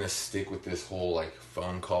they're gonna stick with this whole like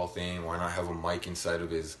phone call thing, why not have a mic inside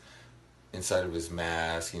of his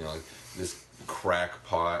mask? Like this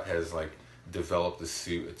crackpot has like developed the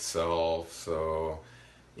suit itself. So,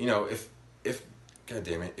 if God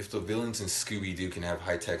damn it, if the villains in Scooby-Doo can have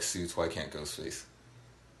high-tech suits, why can't Ghostface?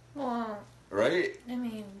 Well, right? I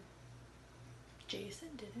mean, Jason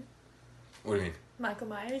didn't. What do you mean? Michael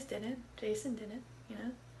Myers didn't. Jason didn't.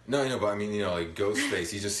 No, I know, but I mean, like Ghostface,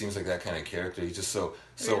 he just seems like that kind of character. He's just so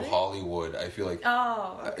really? Hollywood. I feel like,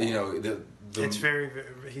 okay. It's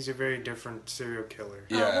he's a very different serial killer.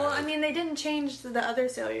 Yeah. Well, I mean, they didn't change the other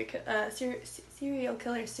serial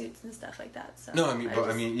killer suits and stuff like that. So no, I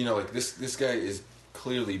mean, like this guy is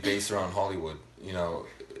clearly based around Hollywood.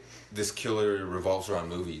 This killer revolves around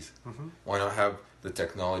movies. Mm-hmm. Why not have the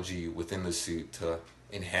technology within the suit to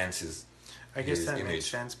enhance his? I guess that makes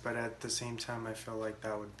sense, but at the same time, I feel like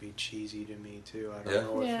that would be cheesy to me too. I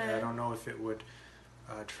don't know if it would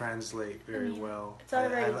translate very well. It's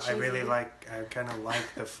already cheesy. I kind of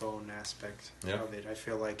like the phone aspect of it. I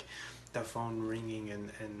feel like the phone ringing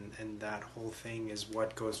and that whole thing is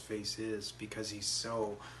what Ghostface is, because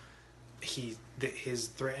his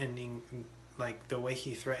threatening, like the way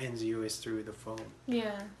he threatens you is through the phone.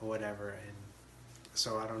 Yeah. Or whatever, and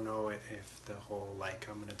so I don't know if the whole like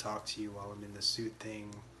I'm gonna talk to you while I'm in the suit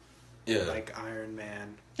thing, like Iron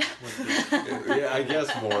Man would be. Yeah, I guess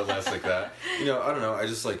more or less like that. I don't know. I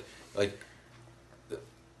just like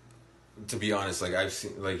to be honest, like I've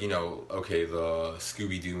seen like okay, the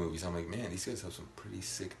Scooby-Doo movies. I'm like, man, these guys have some pretty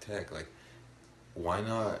sick tech. Like, why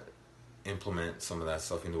not implement some of that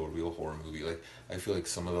stuff into a real horror movie? Like, I feel like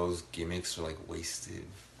some of those gimmicks are like wasted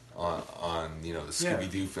on the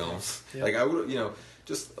Scooby-Doo films. Yeah. Like I would,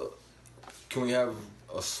 just can we have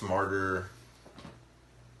a smarter,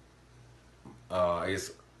 I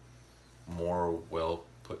guess, more well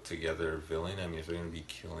put together villain? I mean, if they're gonna be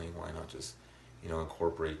killing, why not just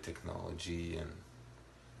incorporate technology and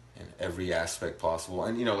in every aspect possible.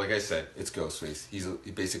 And, like I said, it's Ghostface. He's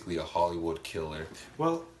basically a Hollywood killer.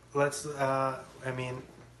 Well, let's,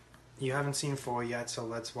 you haven't seen 4 yet, so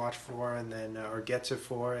let's watch 4 and then, or get to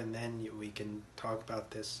 4, and then we can talk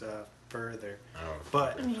about this further. Oh.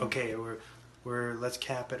 But, okay, let's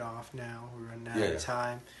cap it off now. We're running out of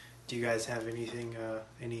time. Do you guys have anything,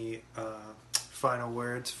 any final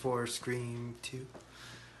words for Scream 2?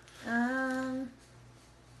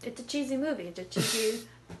 It's a cheesy movie. It's a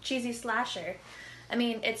cheesy slasher. I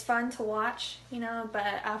mean, it's fun to watch, but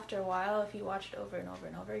after a while, if you watch it over and over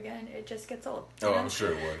and over again, it just gets old. Oh, I'm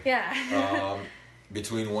sure it would. Yeah.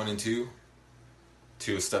 Between 1 and 2,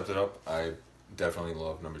 2 has stepped it up. I definitely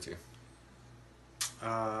love number 2.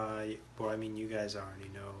 Well, I mean, you guys already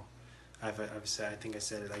know. I've said, I think I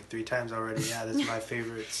said it like 3 times already. Yeah, this is my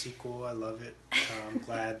favorite sequel. I love it. I'm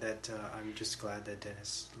just glad that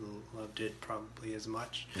Dennis loved it probably as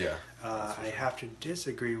much. Yeah. I have to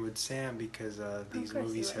disagree with Sam because these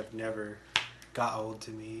movies have never got old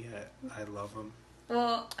to me. I love them.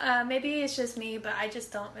 Well, maybe it's just me, but I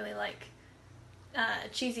just don't really like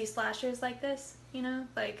cheesy slashers like this.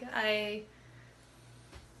 Like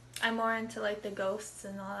I'm more into like the ghosts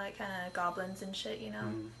and all that kind of goblins and shit,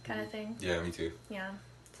 kind of thing. Yeah, me too. Yeah.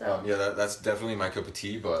 So. That's definitely my cup of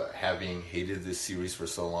tea. But having hated this series for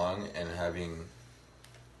so long and having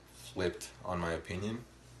flipped on my opinion,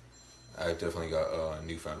 I've definitely got a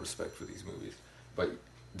newfound respect for these movies. But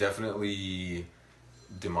definitely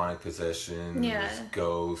demonic possession,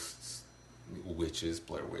 ghosts, witches,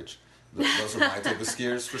 Blair Witch. Those are my type of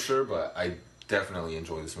scares for sure. But I definitely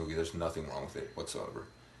enjoy this movie. There's nothing wrong with it whatsoever.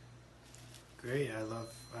 Great, I love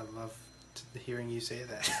hearing you say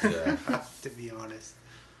that. Yeah. To be honest.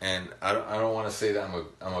 And I don't want to say that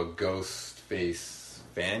I'm a Ghostface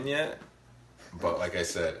fan yet, but like I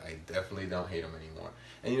said, I definitely don't hate him anymore.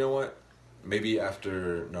 And you know what? Maybe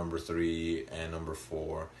after number 3 and number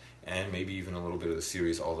 4, and maybe even a little bit of the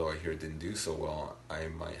series, although I hear it didn't do so well, I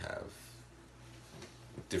might have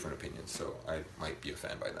different opinions. So I might be a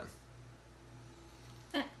fan by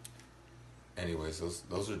then. Anyways,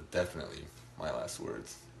 those are definitely my last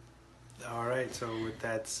words. All right, so with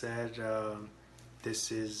that said,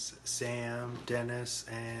 this is Sam, Dennis,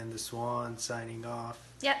 and the Swan signing off.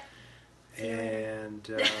 Yep. And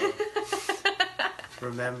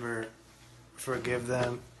remember, forgive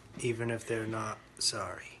them even if they're not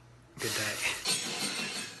sorry. Good night.